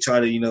imitate, try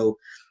to, you know,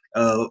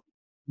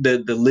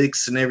 the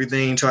licks and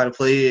everything, try to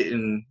play it.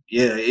 And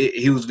yeah,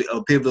 he was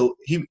a pivotal.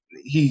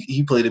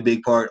 He played a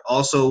big part.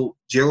 Also,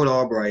 Gerald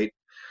Albright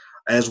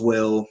as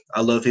well.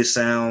 I love his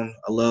sound.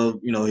 I love,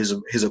 you know,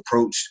 his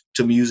approach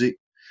to music.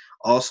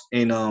 Also,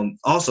 and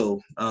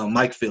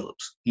Mike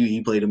Phillips.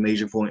 He played a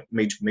major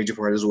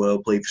part as well.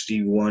 Played for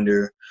Stevie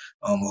Wonder,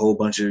 a whole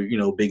bunch of, you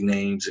know, big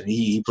names, and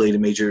he played a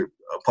major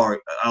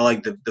part. I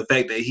like the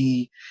fact that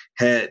he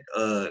had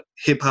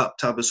hip hop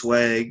type of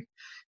swag,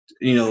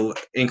 you know,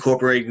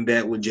 incorporating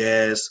that with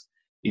jazz.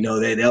 You know,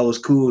 that was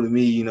cool to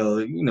me. You know,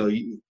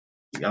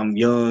 I'm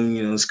young,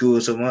 you know, in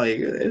school, so I'm like,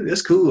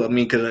 that's cool. I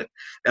mean, because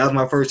that was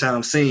my first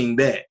time seeing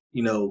that,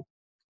 you know,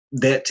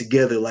 that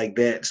together like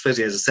that,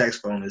 especially as a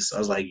saxophonist. I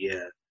was like,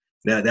 yeah,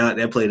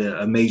 that played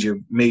a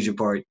major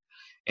part.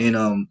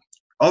 And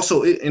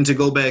also, and to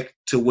go back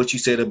to what you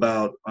said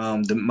about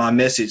my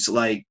message,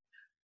 like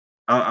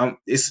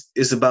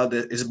it's about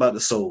the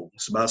soul.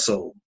 It's about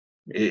soul.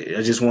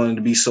 I just wanted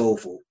to be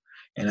soulful,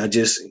 and I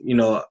just, you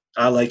know,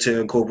 I like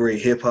to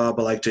incorporate hip hop.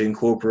 I like to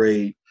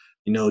incorporate,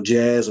 you know,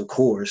 jazz, of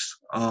course.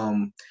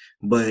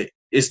 But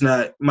it's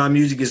not, my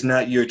music is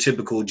not your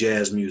typical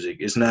jazz music.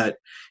 It's not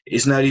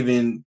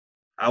even,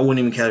 I wouldn't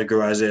even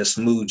categorize it as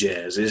smooth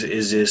jazz.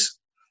 It's just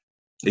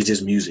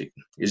music.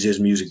 It's just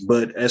music.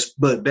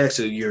 But back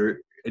to your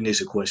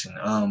initial question.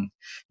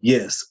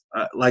 Yes,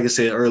 like I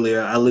said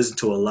earlier, I listen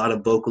to a lot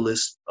of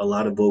vocalists.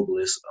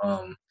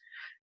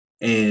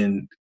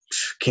 And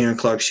Karen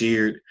Clark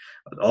Sheard,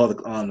 all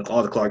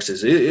the Clark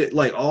sisters.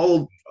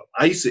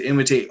 I used to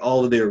imitate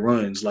all of their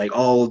runs, like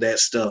all of that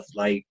stuff.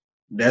 Like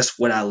that's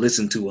what I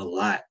listened to a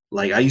lot.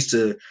 Like I used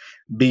to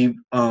be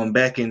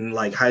back in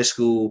like high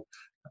school.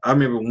 I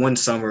remember one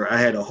summer I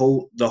had the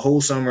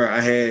whole summer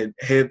I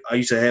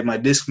used to have my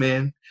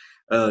Discman.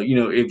 You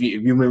know, if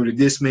you remember the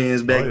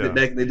Discmans back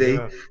in the day,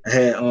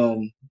 yeah.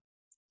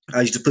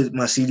 I used to put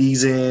my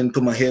CDs in,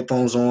 put my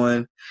headphones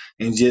on,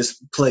 and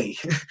just play,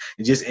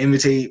 and just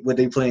imitate what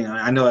they playing.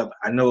 I'm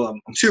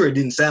sure it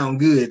didn't sound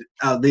good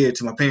out there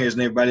to my parents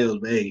and everybody else,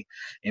 but hey,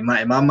 in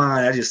my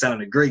mind, I just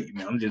sounded great. You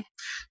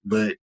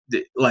know,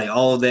 like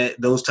all of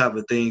that, those type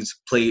of things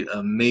played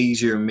a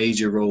major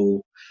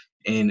role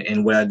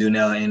in what I do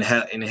now, and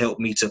helped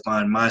me to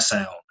find my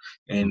sound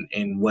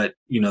and what,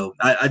 you know,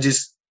 I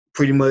just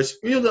pretty much,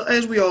 you know,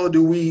 as we all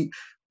do,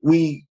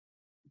 we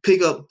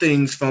pick up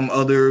things from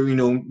other, you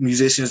know,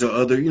 musicians or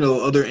other, you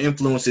know, other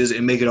influences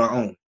and make it our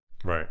own.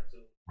 Right.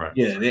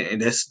 Yeah,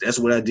 and that's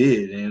what I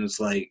did, and it's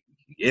like,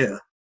 yeah,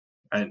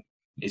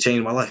 it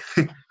changed my life.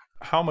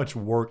 How much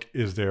work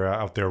is there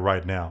out there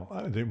right now?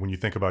 When you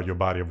think about your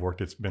body of work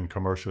that's been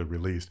commercially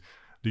released,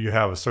 do you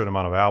have a certain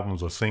amount of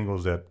albums or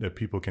singles that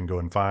people can go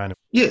and find?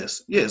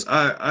 Yes.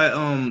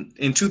 I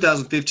in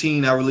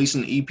 2015 I released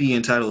an EP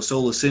entitled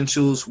Soul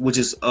Essentials, which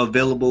is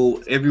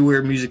available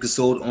everywhere music is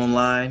sold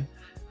online.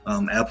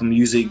 Apple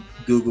Music,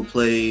 Google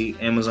Play,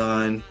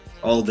 Amazon,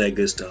 all of that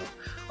good stuff.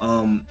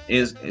 And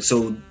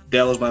so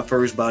that was my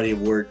first body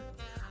of work.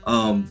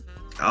 I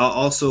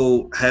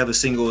also have a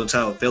single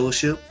entitled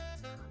Fellowship.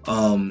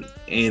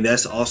 And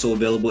that's also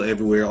available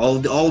everywhere. All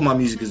of my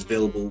music is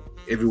available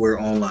everywhere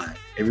online,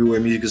 everywhere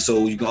music is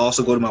sold. You can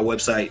also go to my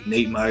website,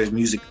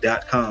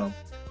 NateMyersMusic.com,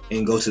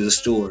 and go to the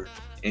store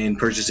and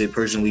purchase it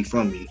personally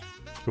from me.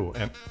 Cool.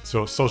 And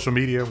so social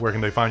media, where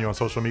can they find you on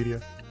social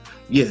media?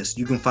 Yes,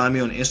 you can find me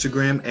on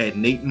Instagram at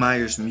Nate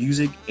Myers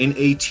Music,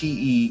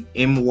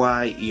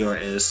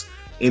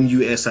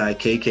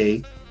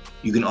 NateMyersMusikk.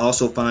 You can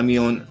also find me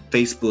on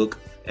Facebook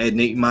at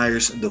Nate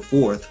Myers the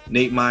Fourth,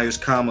 Nate Myers,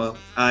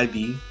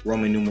 IV,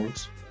 Roman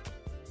numerals.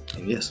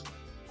 And yes.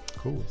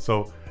 Cool.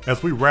 So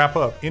as we wrap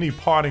up, any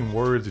parting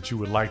words that you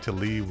would like to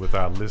leave with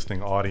our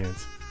listening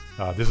audience?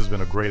 This has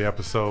been a great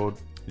episode.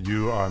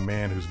 You are a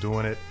man who's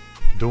doing it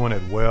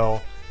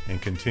well, and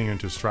continuing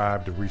to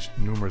strive to reach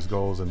numerous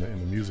goals in the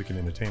music and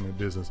entertainment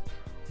business.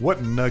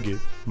 What nugget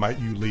might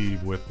you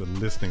leave with the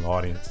listening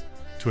audience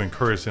to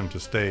encourage them to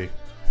stay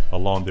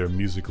along their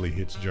Musically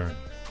Hits journey?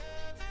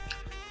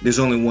 There's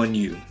only one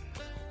you.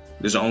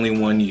 There's only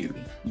one you.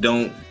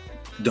 Don't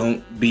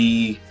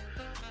be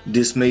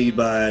dismayed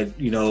by,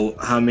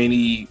 how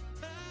many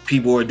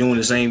people are doing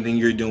the same thing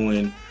you're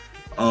doing.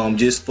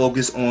 Just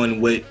focus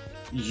on what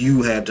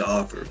you have to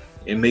offer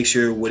and make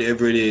sure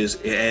whatever it is,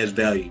 it adds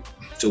value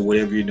to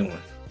whatever you're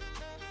doing.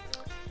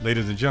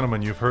 Ladies and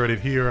gentlemen, you've heard it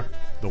here.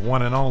 The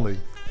one and only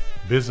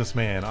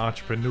businessman,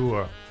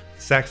 entrepreneur,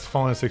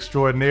 saxophonist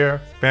extraordinaire,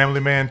 family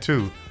man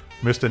too,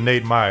 Mr.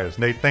 Nate Myers.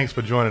 Nate, thanks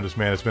for joining us,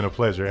 man. It's been a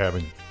pleasure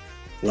having you.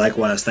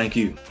 Likewise, thank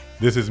you.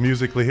 This is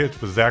Musically Hits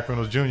for Zach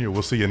Reynolds Jr.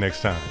 We'll see you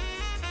next time.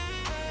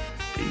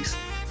 Peace.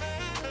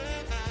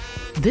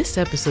 This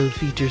episode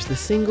features the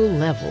single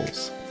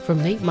Levels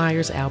from Nate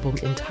Myers' album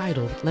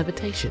entitled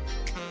Levitation,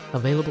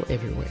 available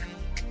everywhere.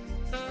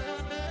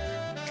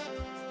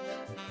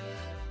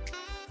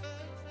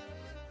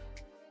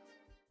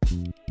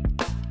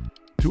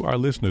 To our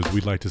listeners,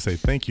 we'd like to say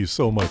thank you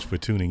so much for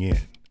tuning in.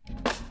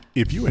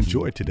 If you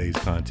enjoyed today's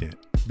content,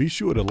 be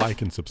sure to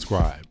like and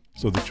subscribe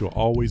so that you'll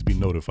always be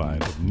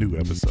notified of new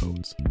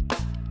episodes.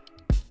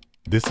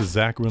 This is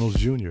Zach Reynolds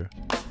Jr.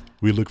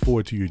 We look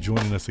forward to you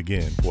joining us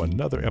again for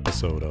another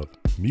episode of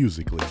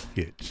Musically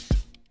Hitched.